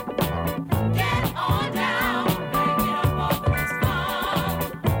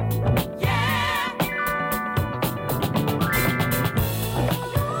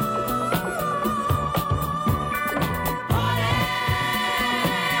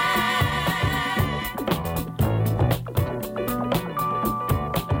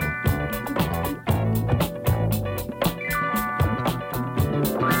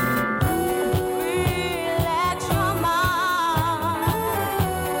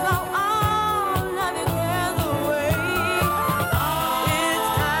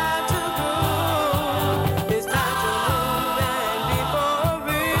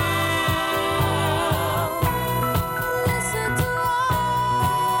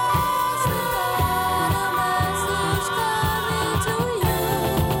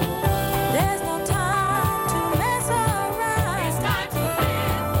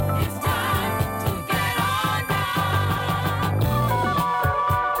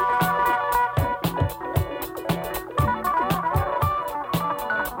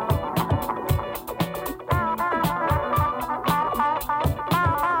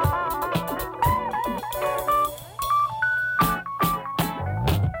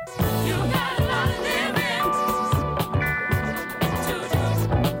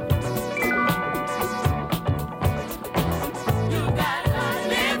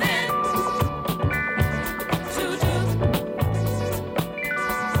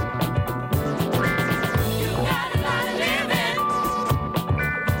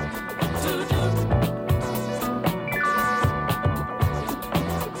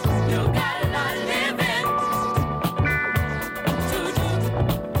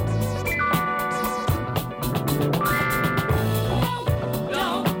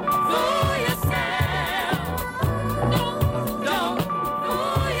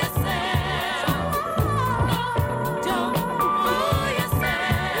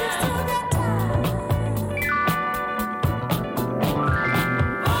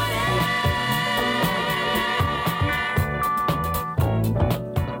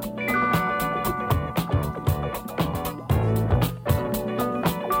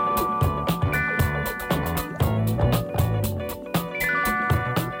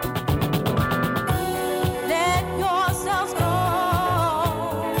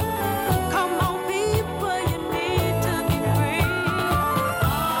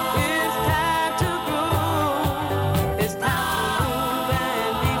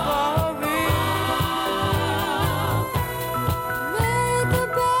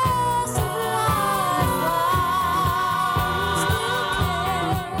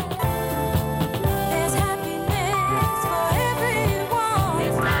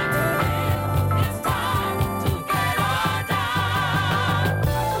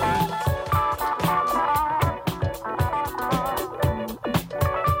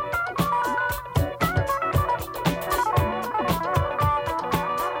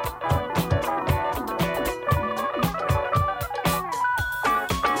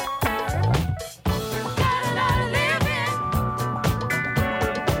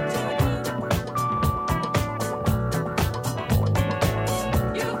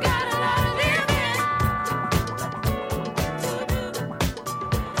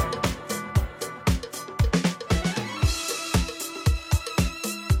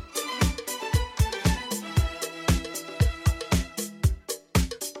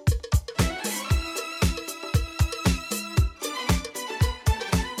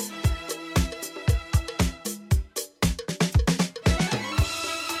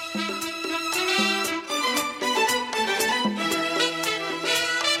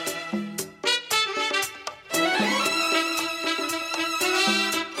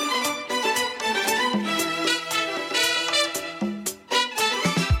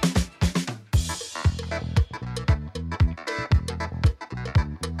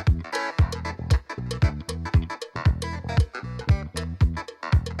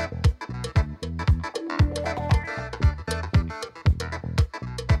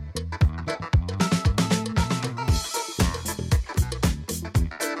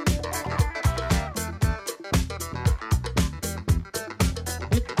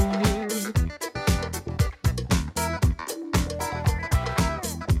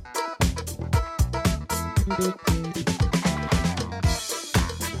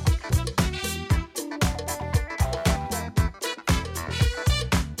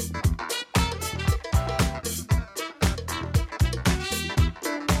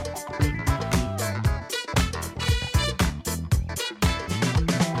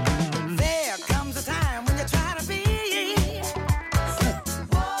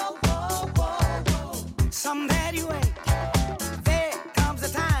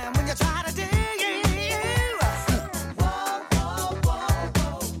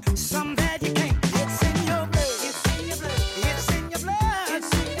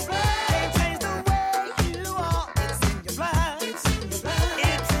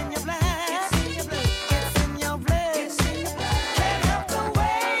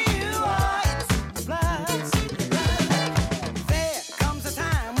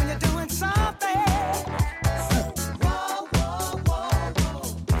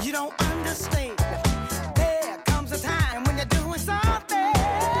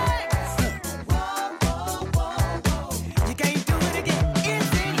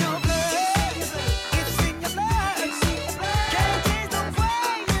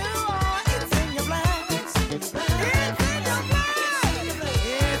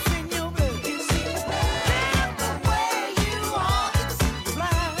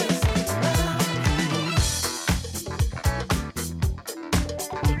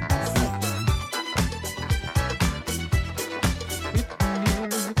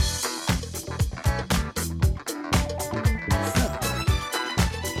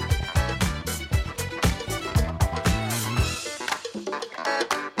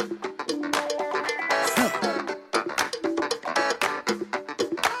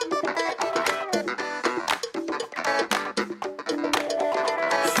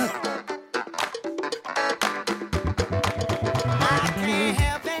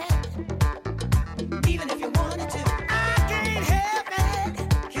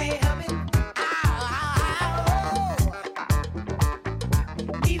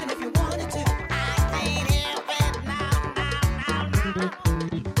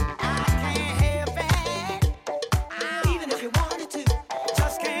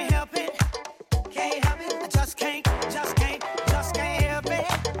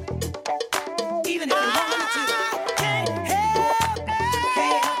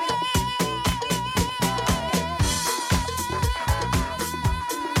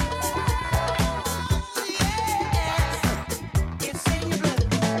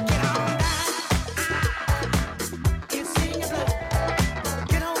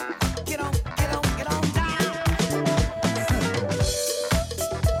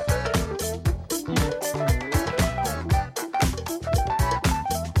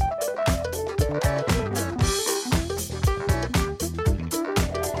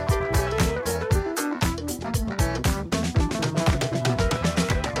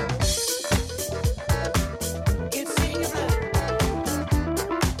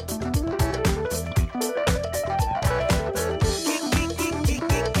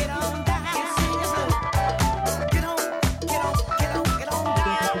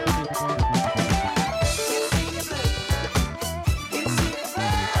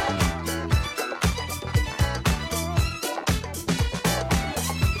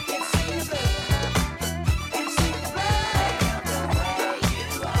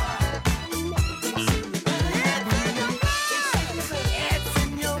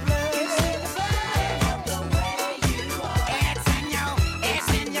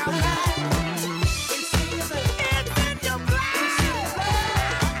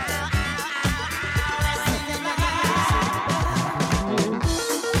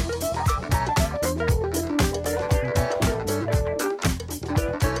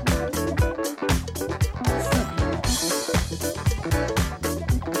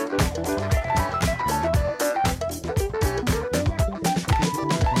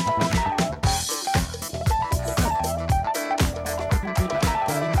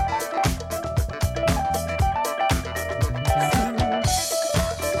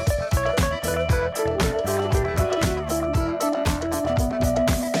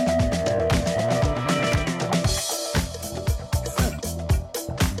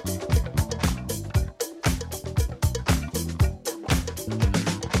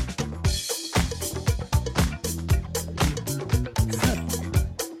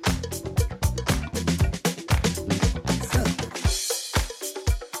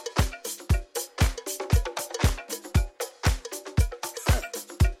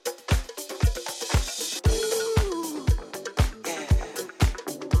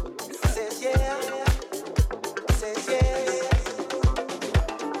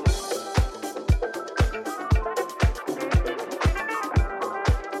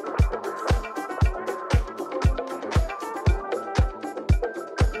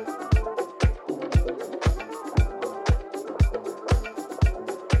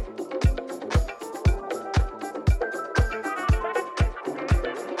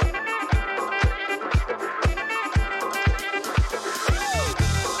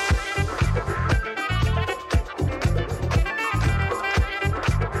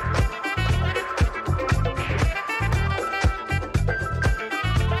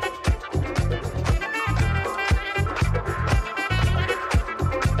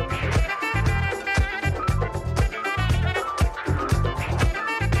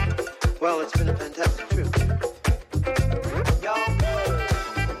 Well, it's been a fantastic trip.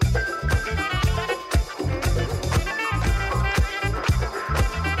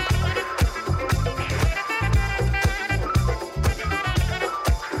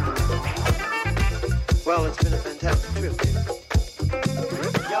 Well, it's been a fantastic trip.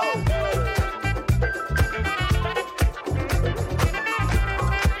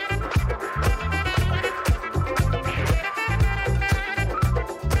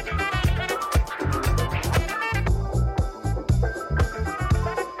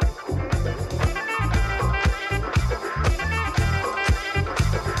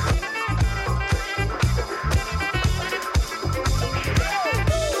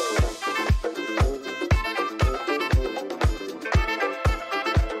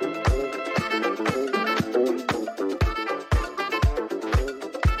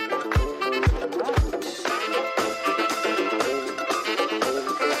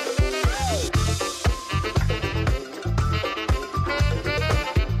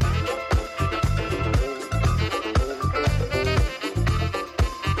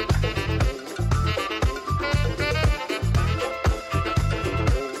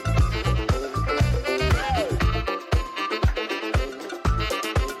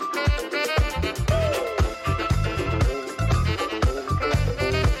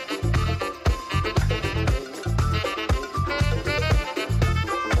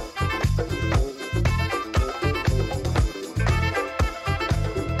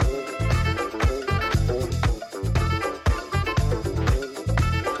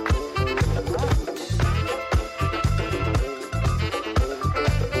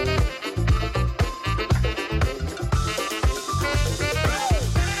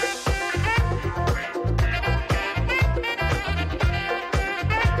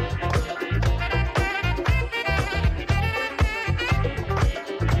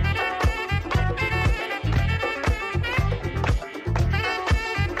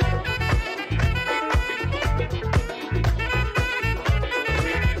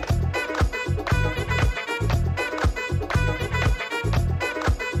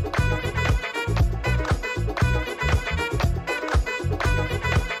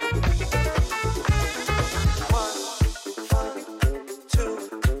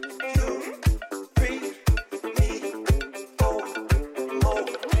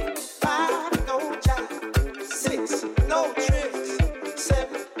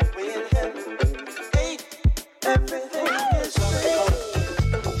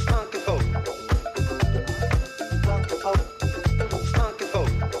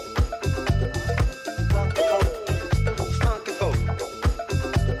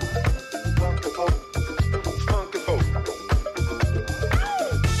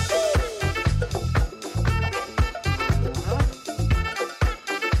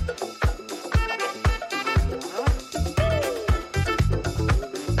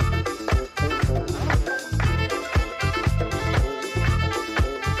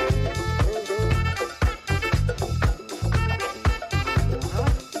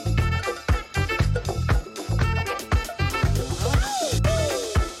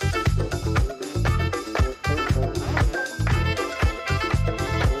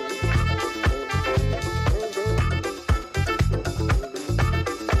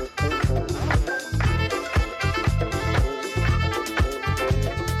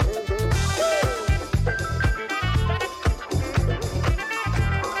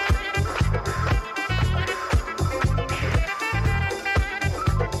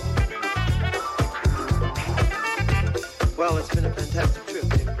 Well, it's been a fantastic trip.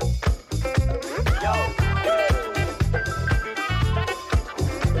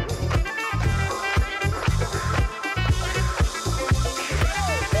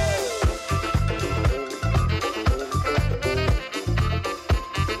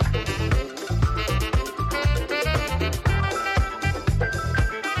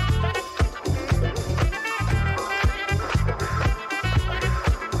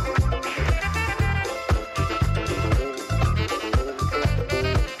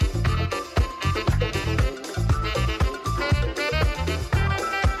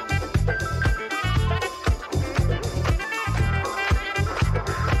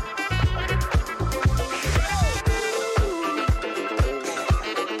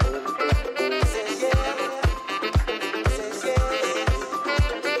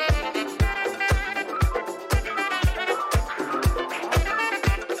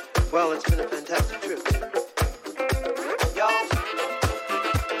 Well, it's been a fantastic trip.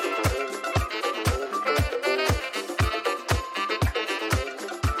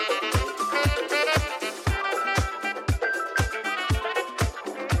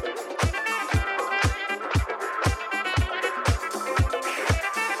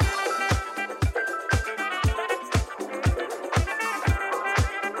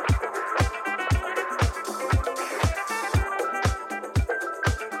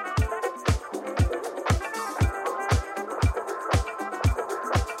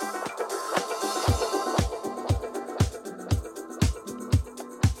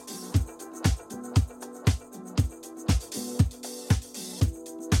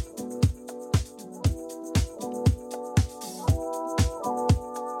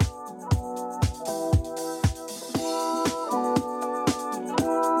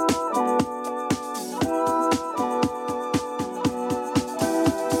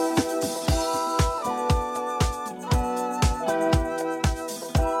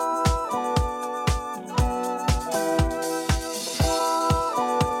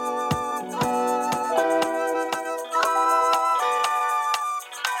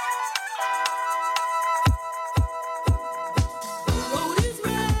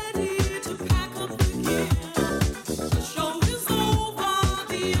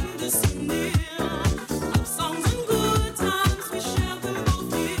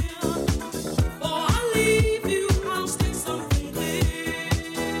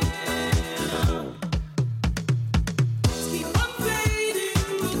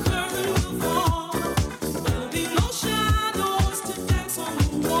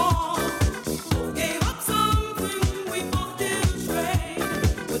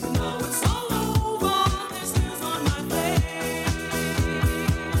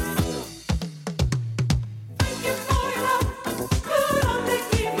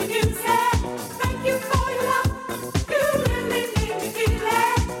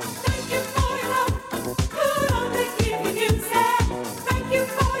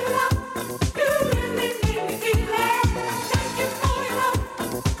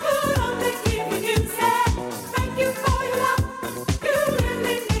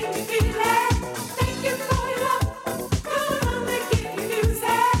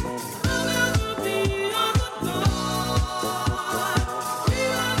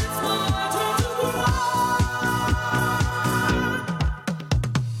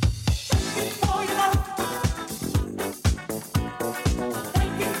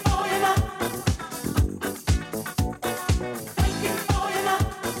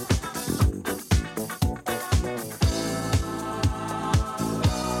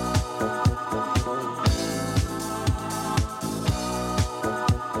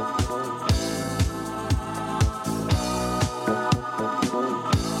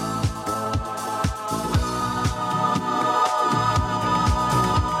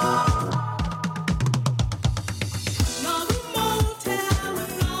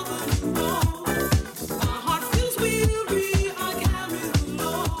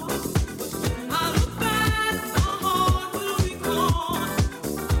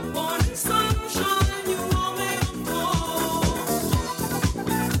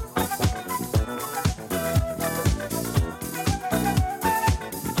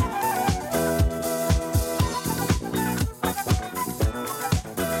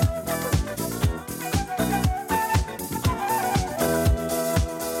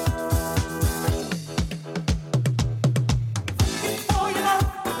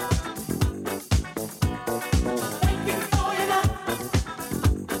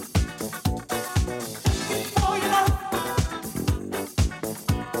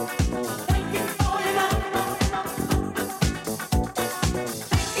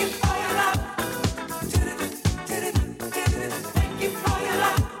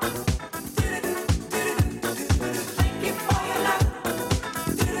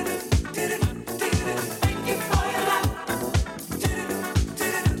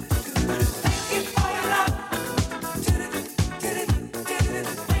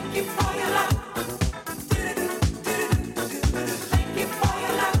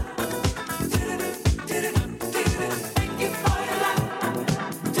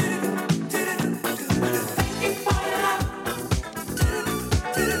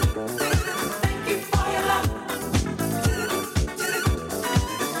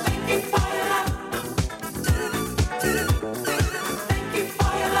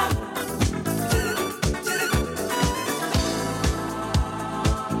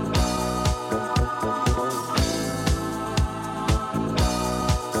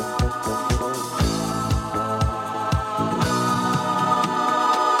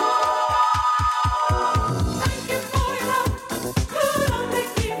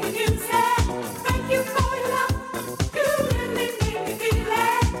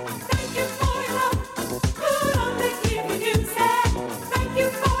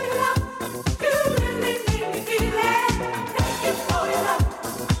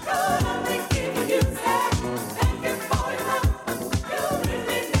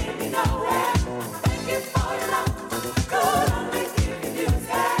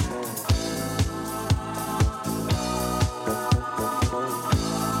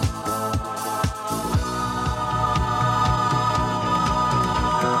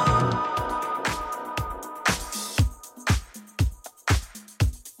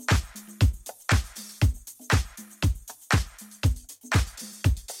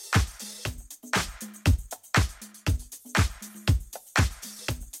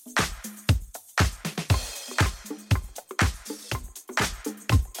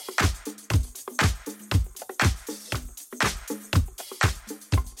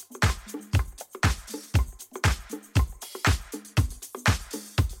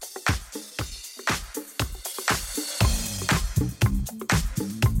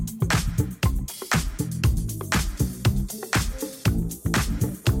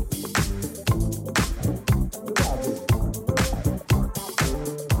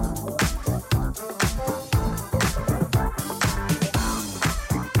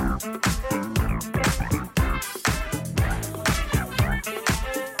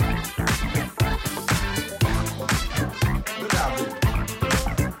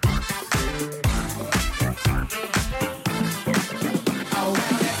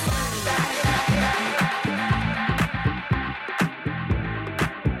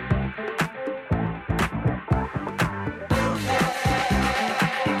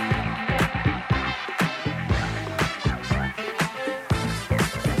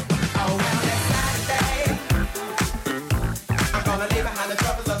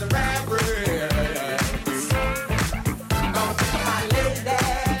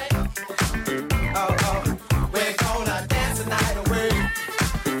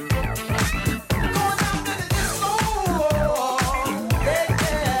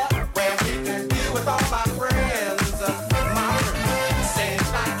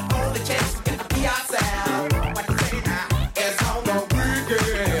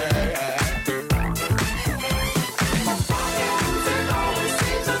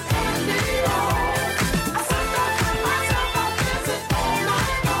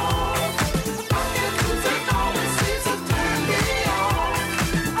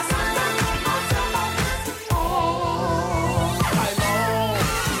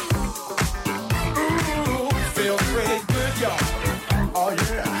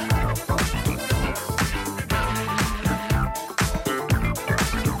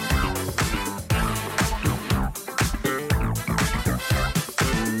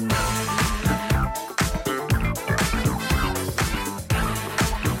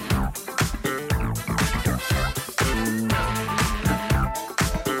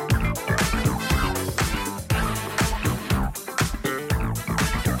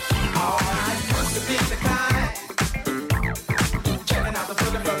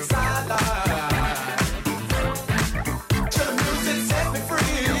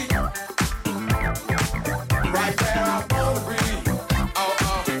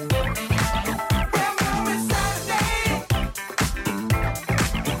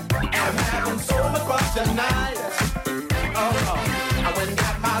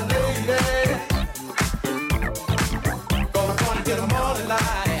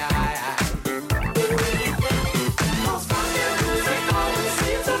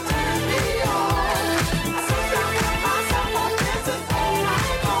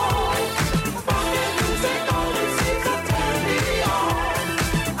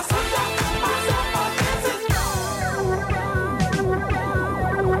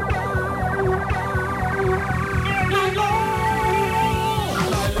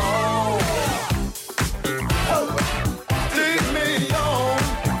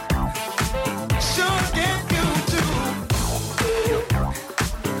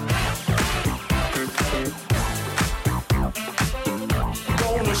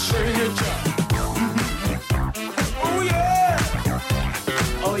 shake it, John. Oh yeah.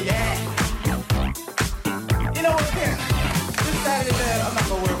 Oh yeah. You know what, Ken? This Saturday, man, I'm not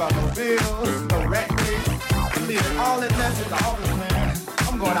gonna worry about no bills, no rent rates. I'm leaving all that mess at the office, man.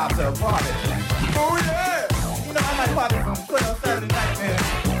 I'm going out to a party. Oh yeah. You know, I might party from 12 Saturday night, man.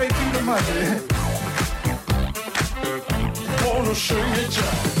 Straight through the Monday. Wanna shake it,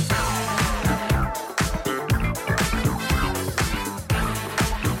 John.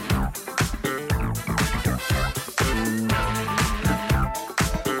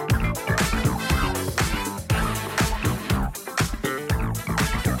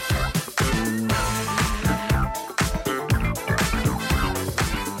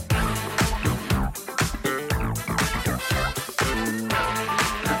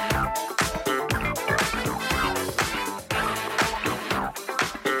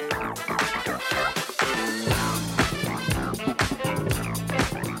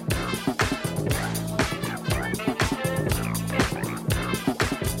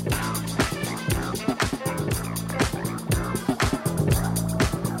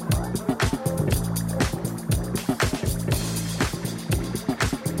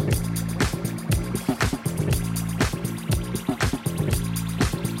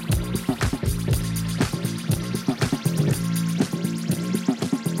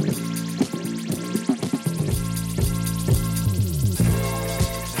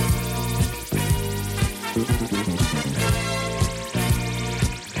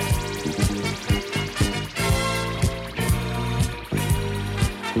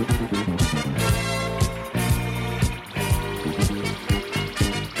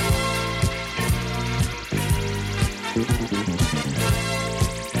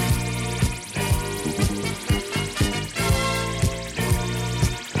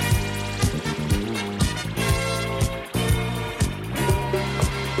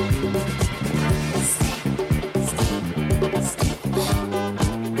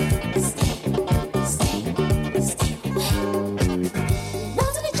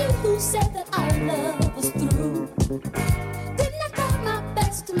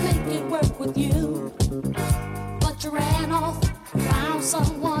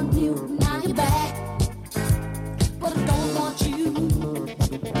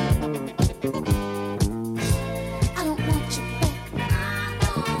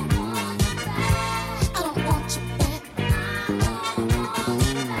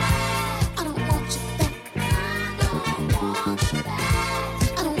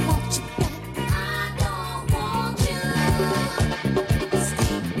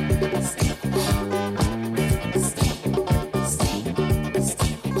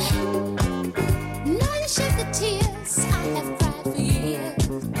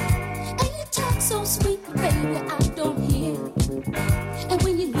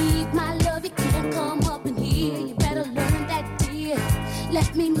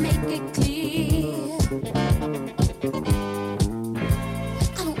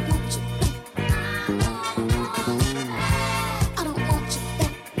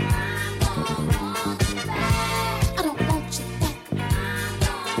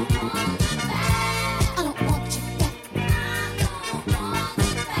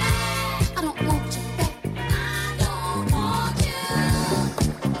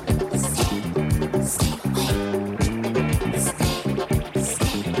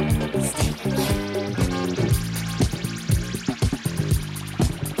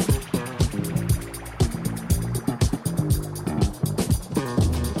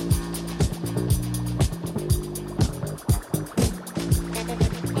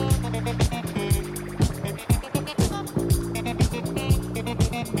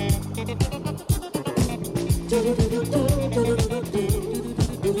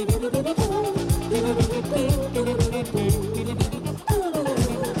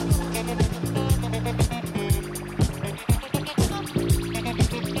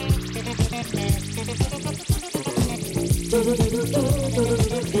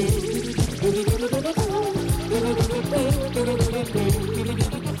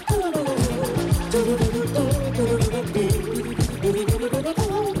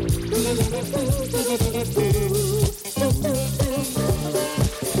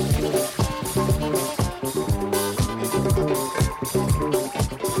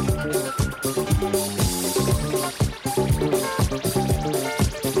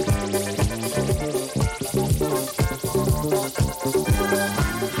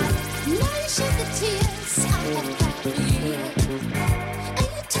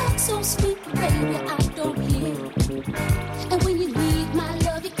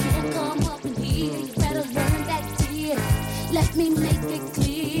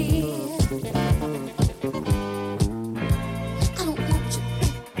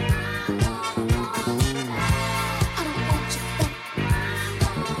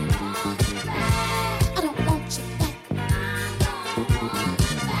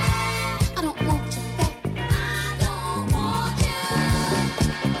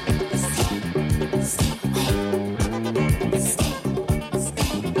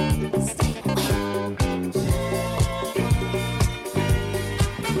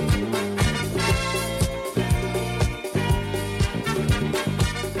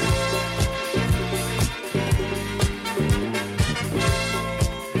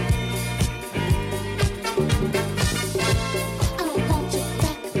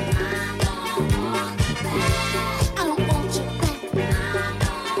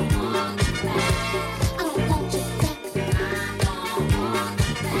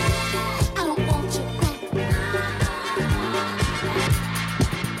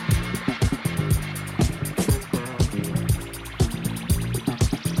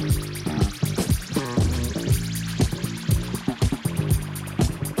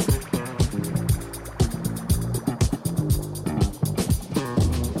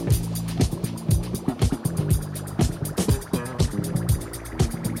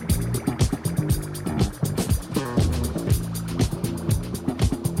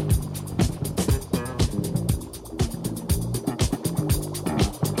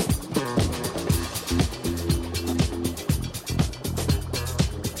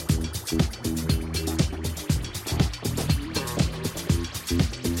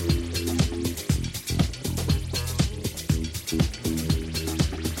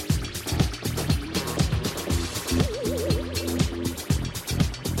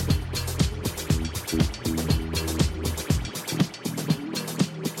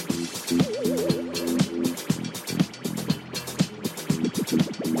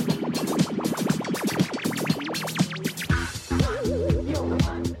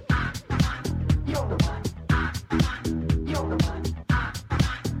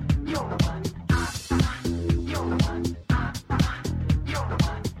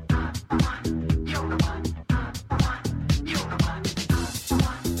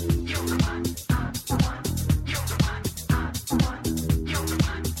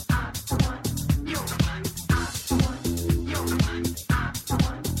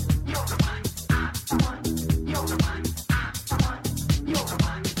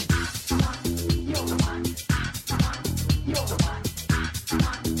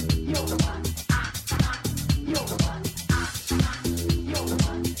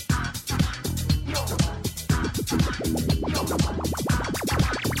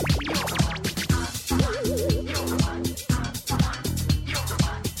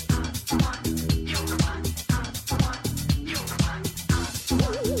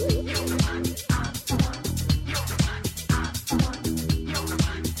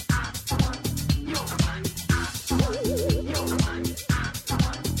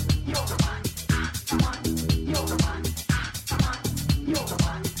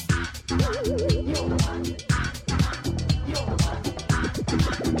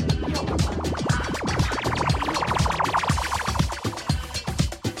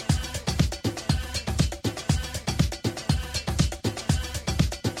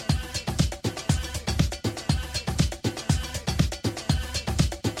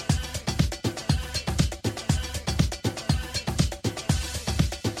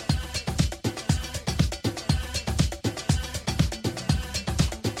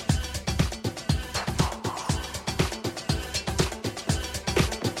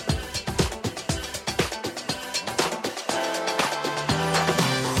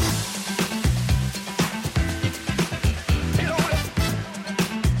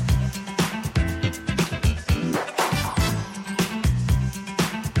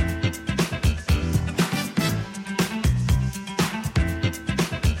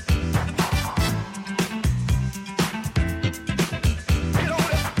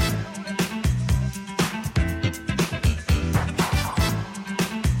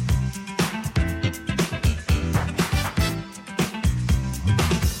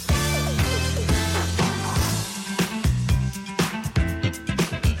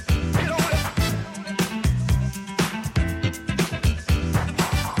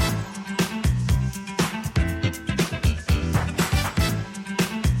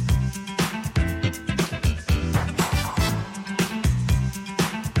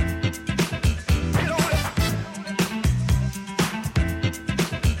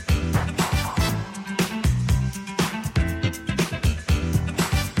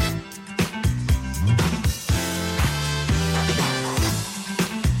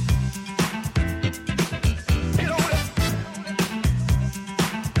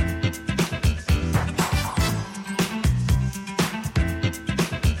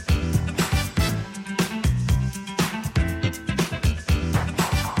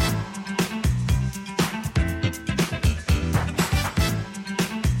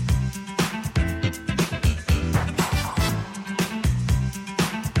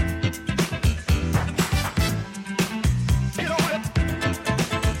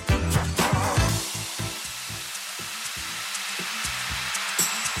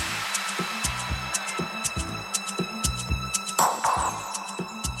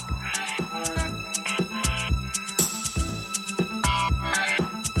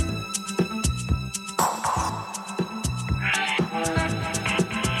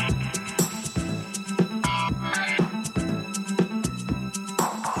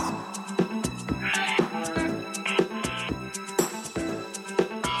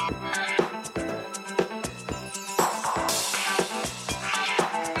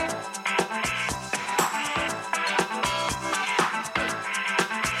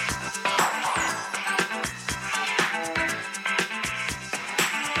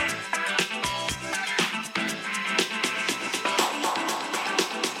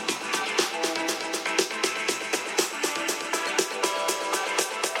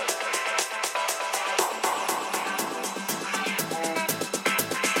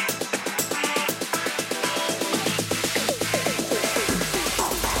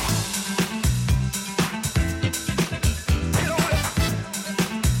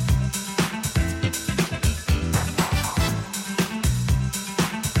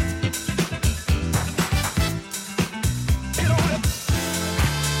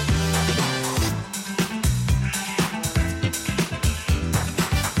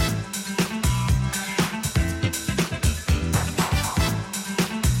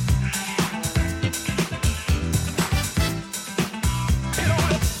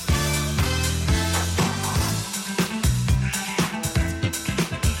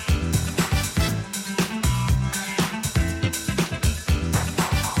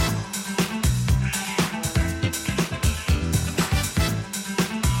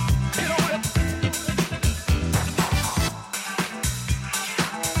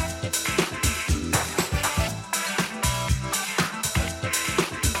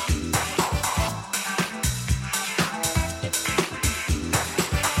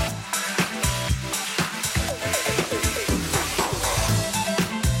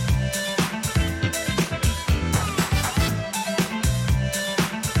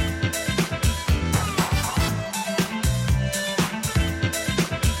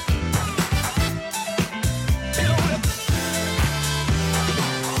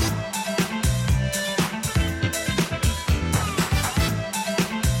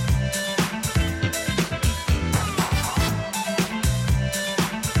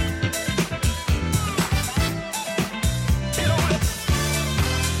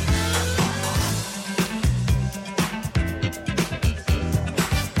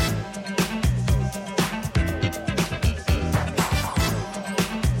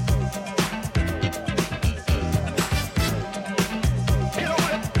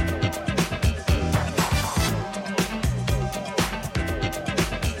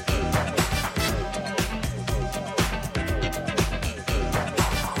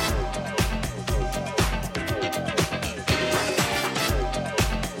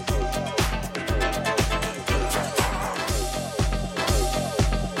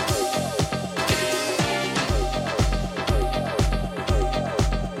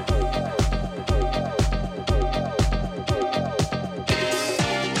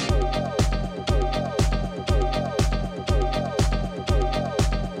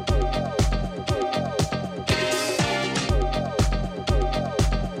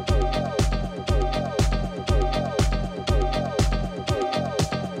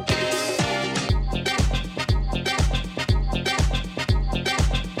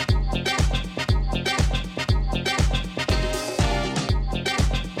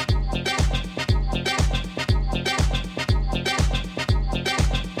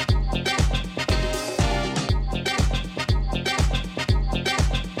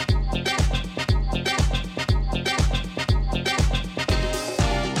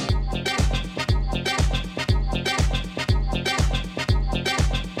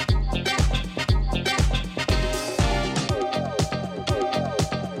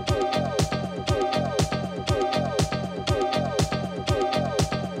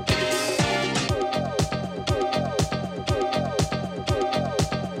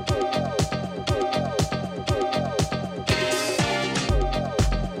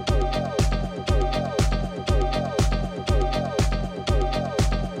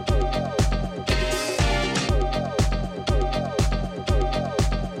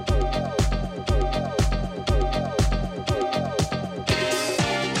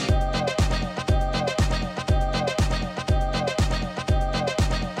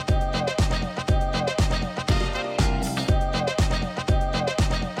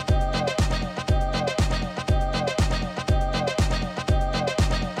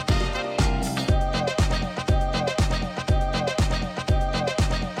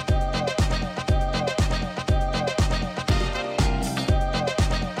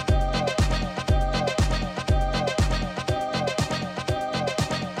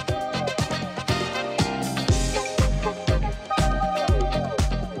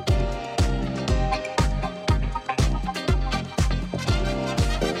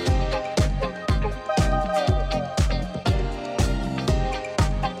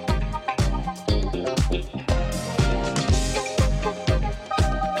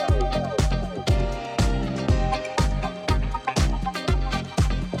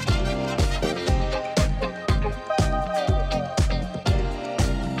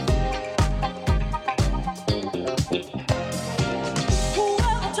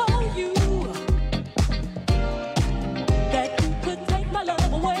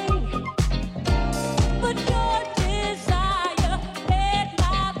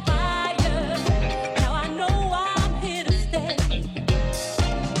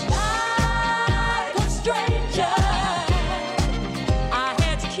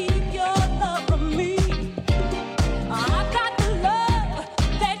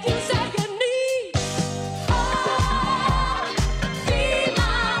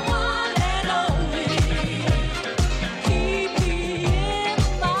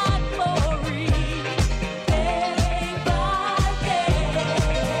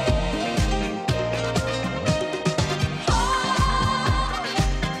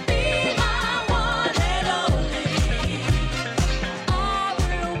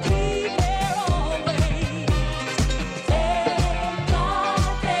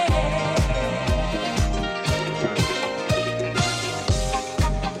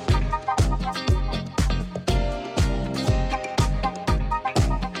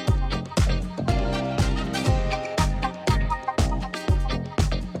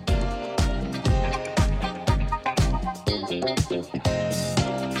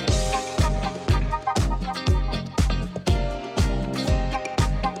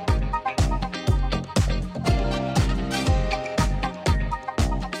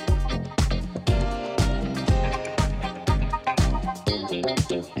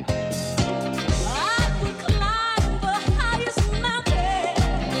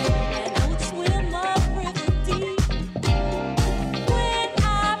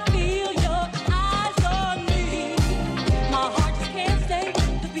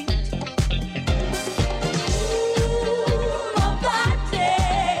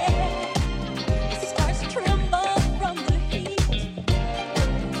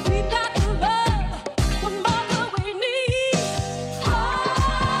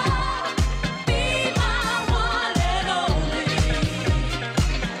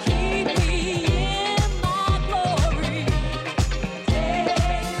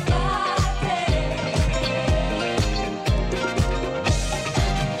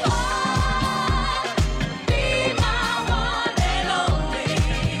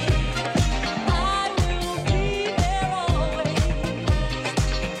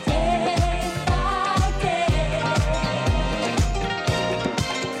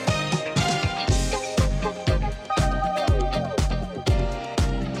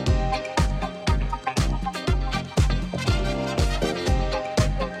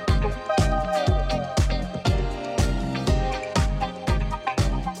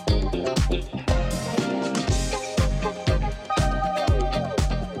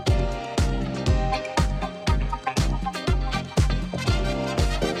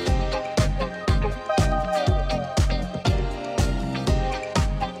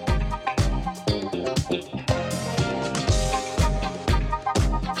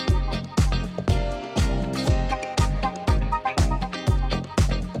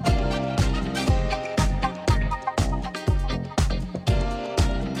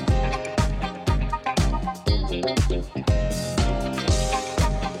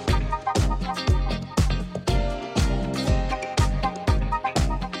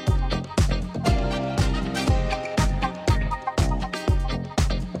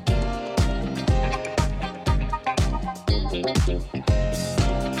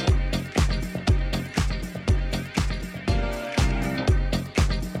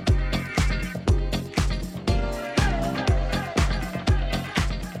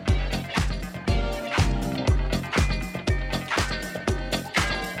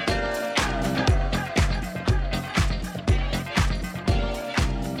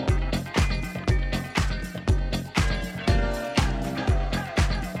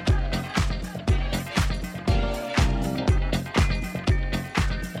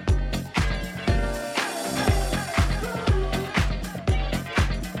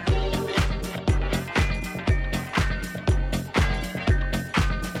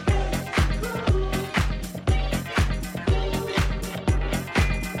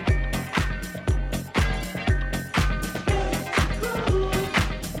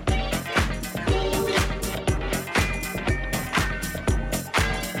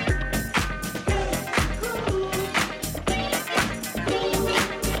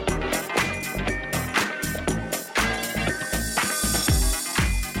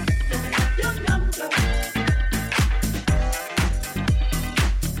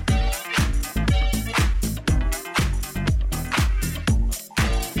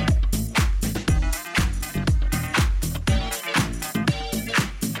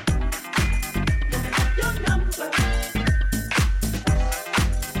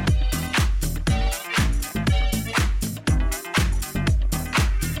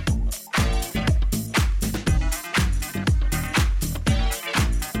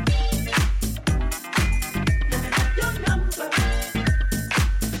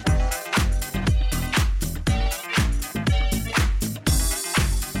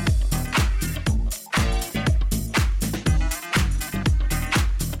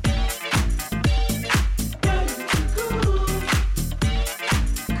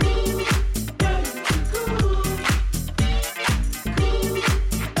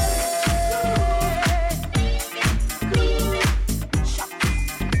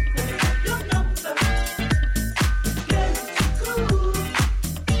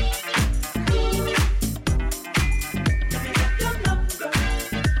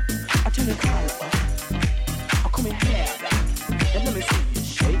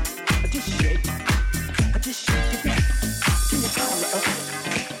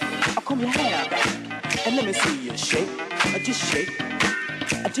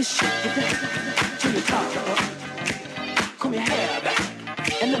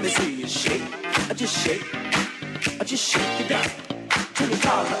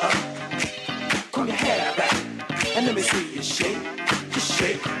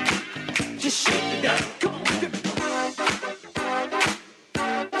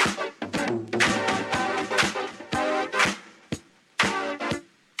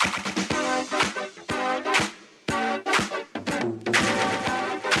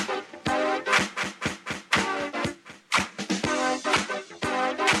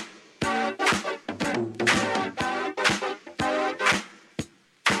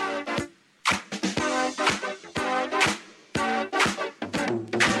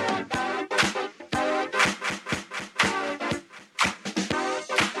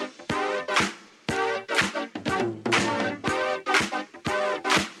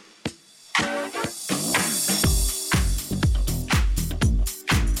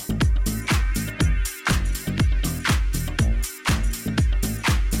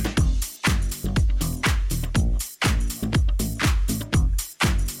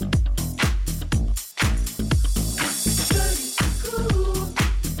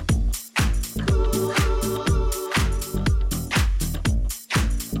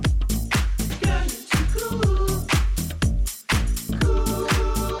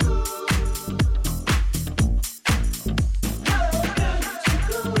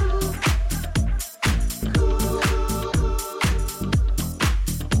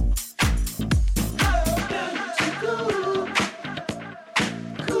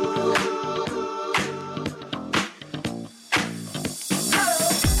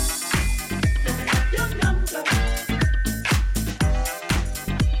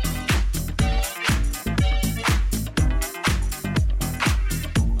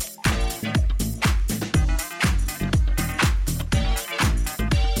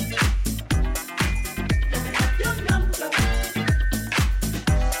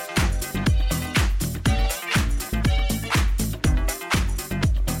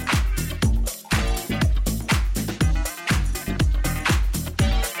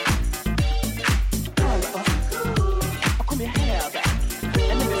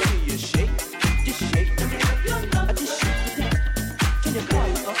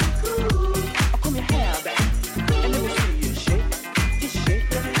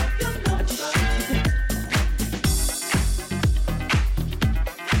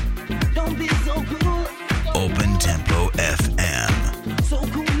 Tempo FM.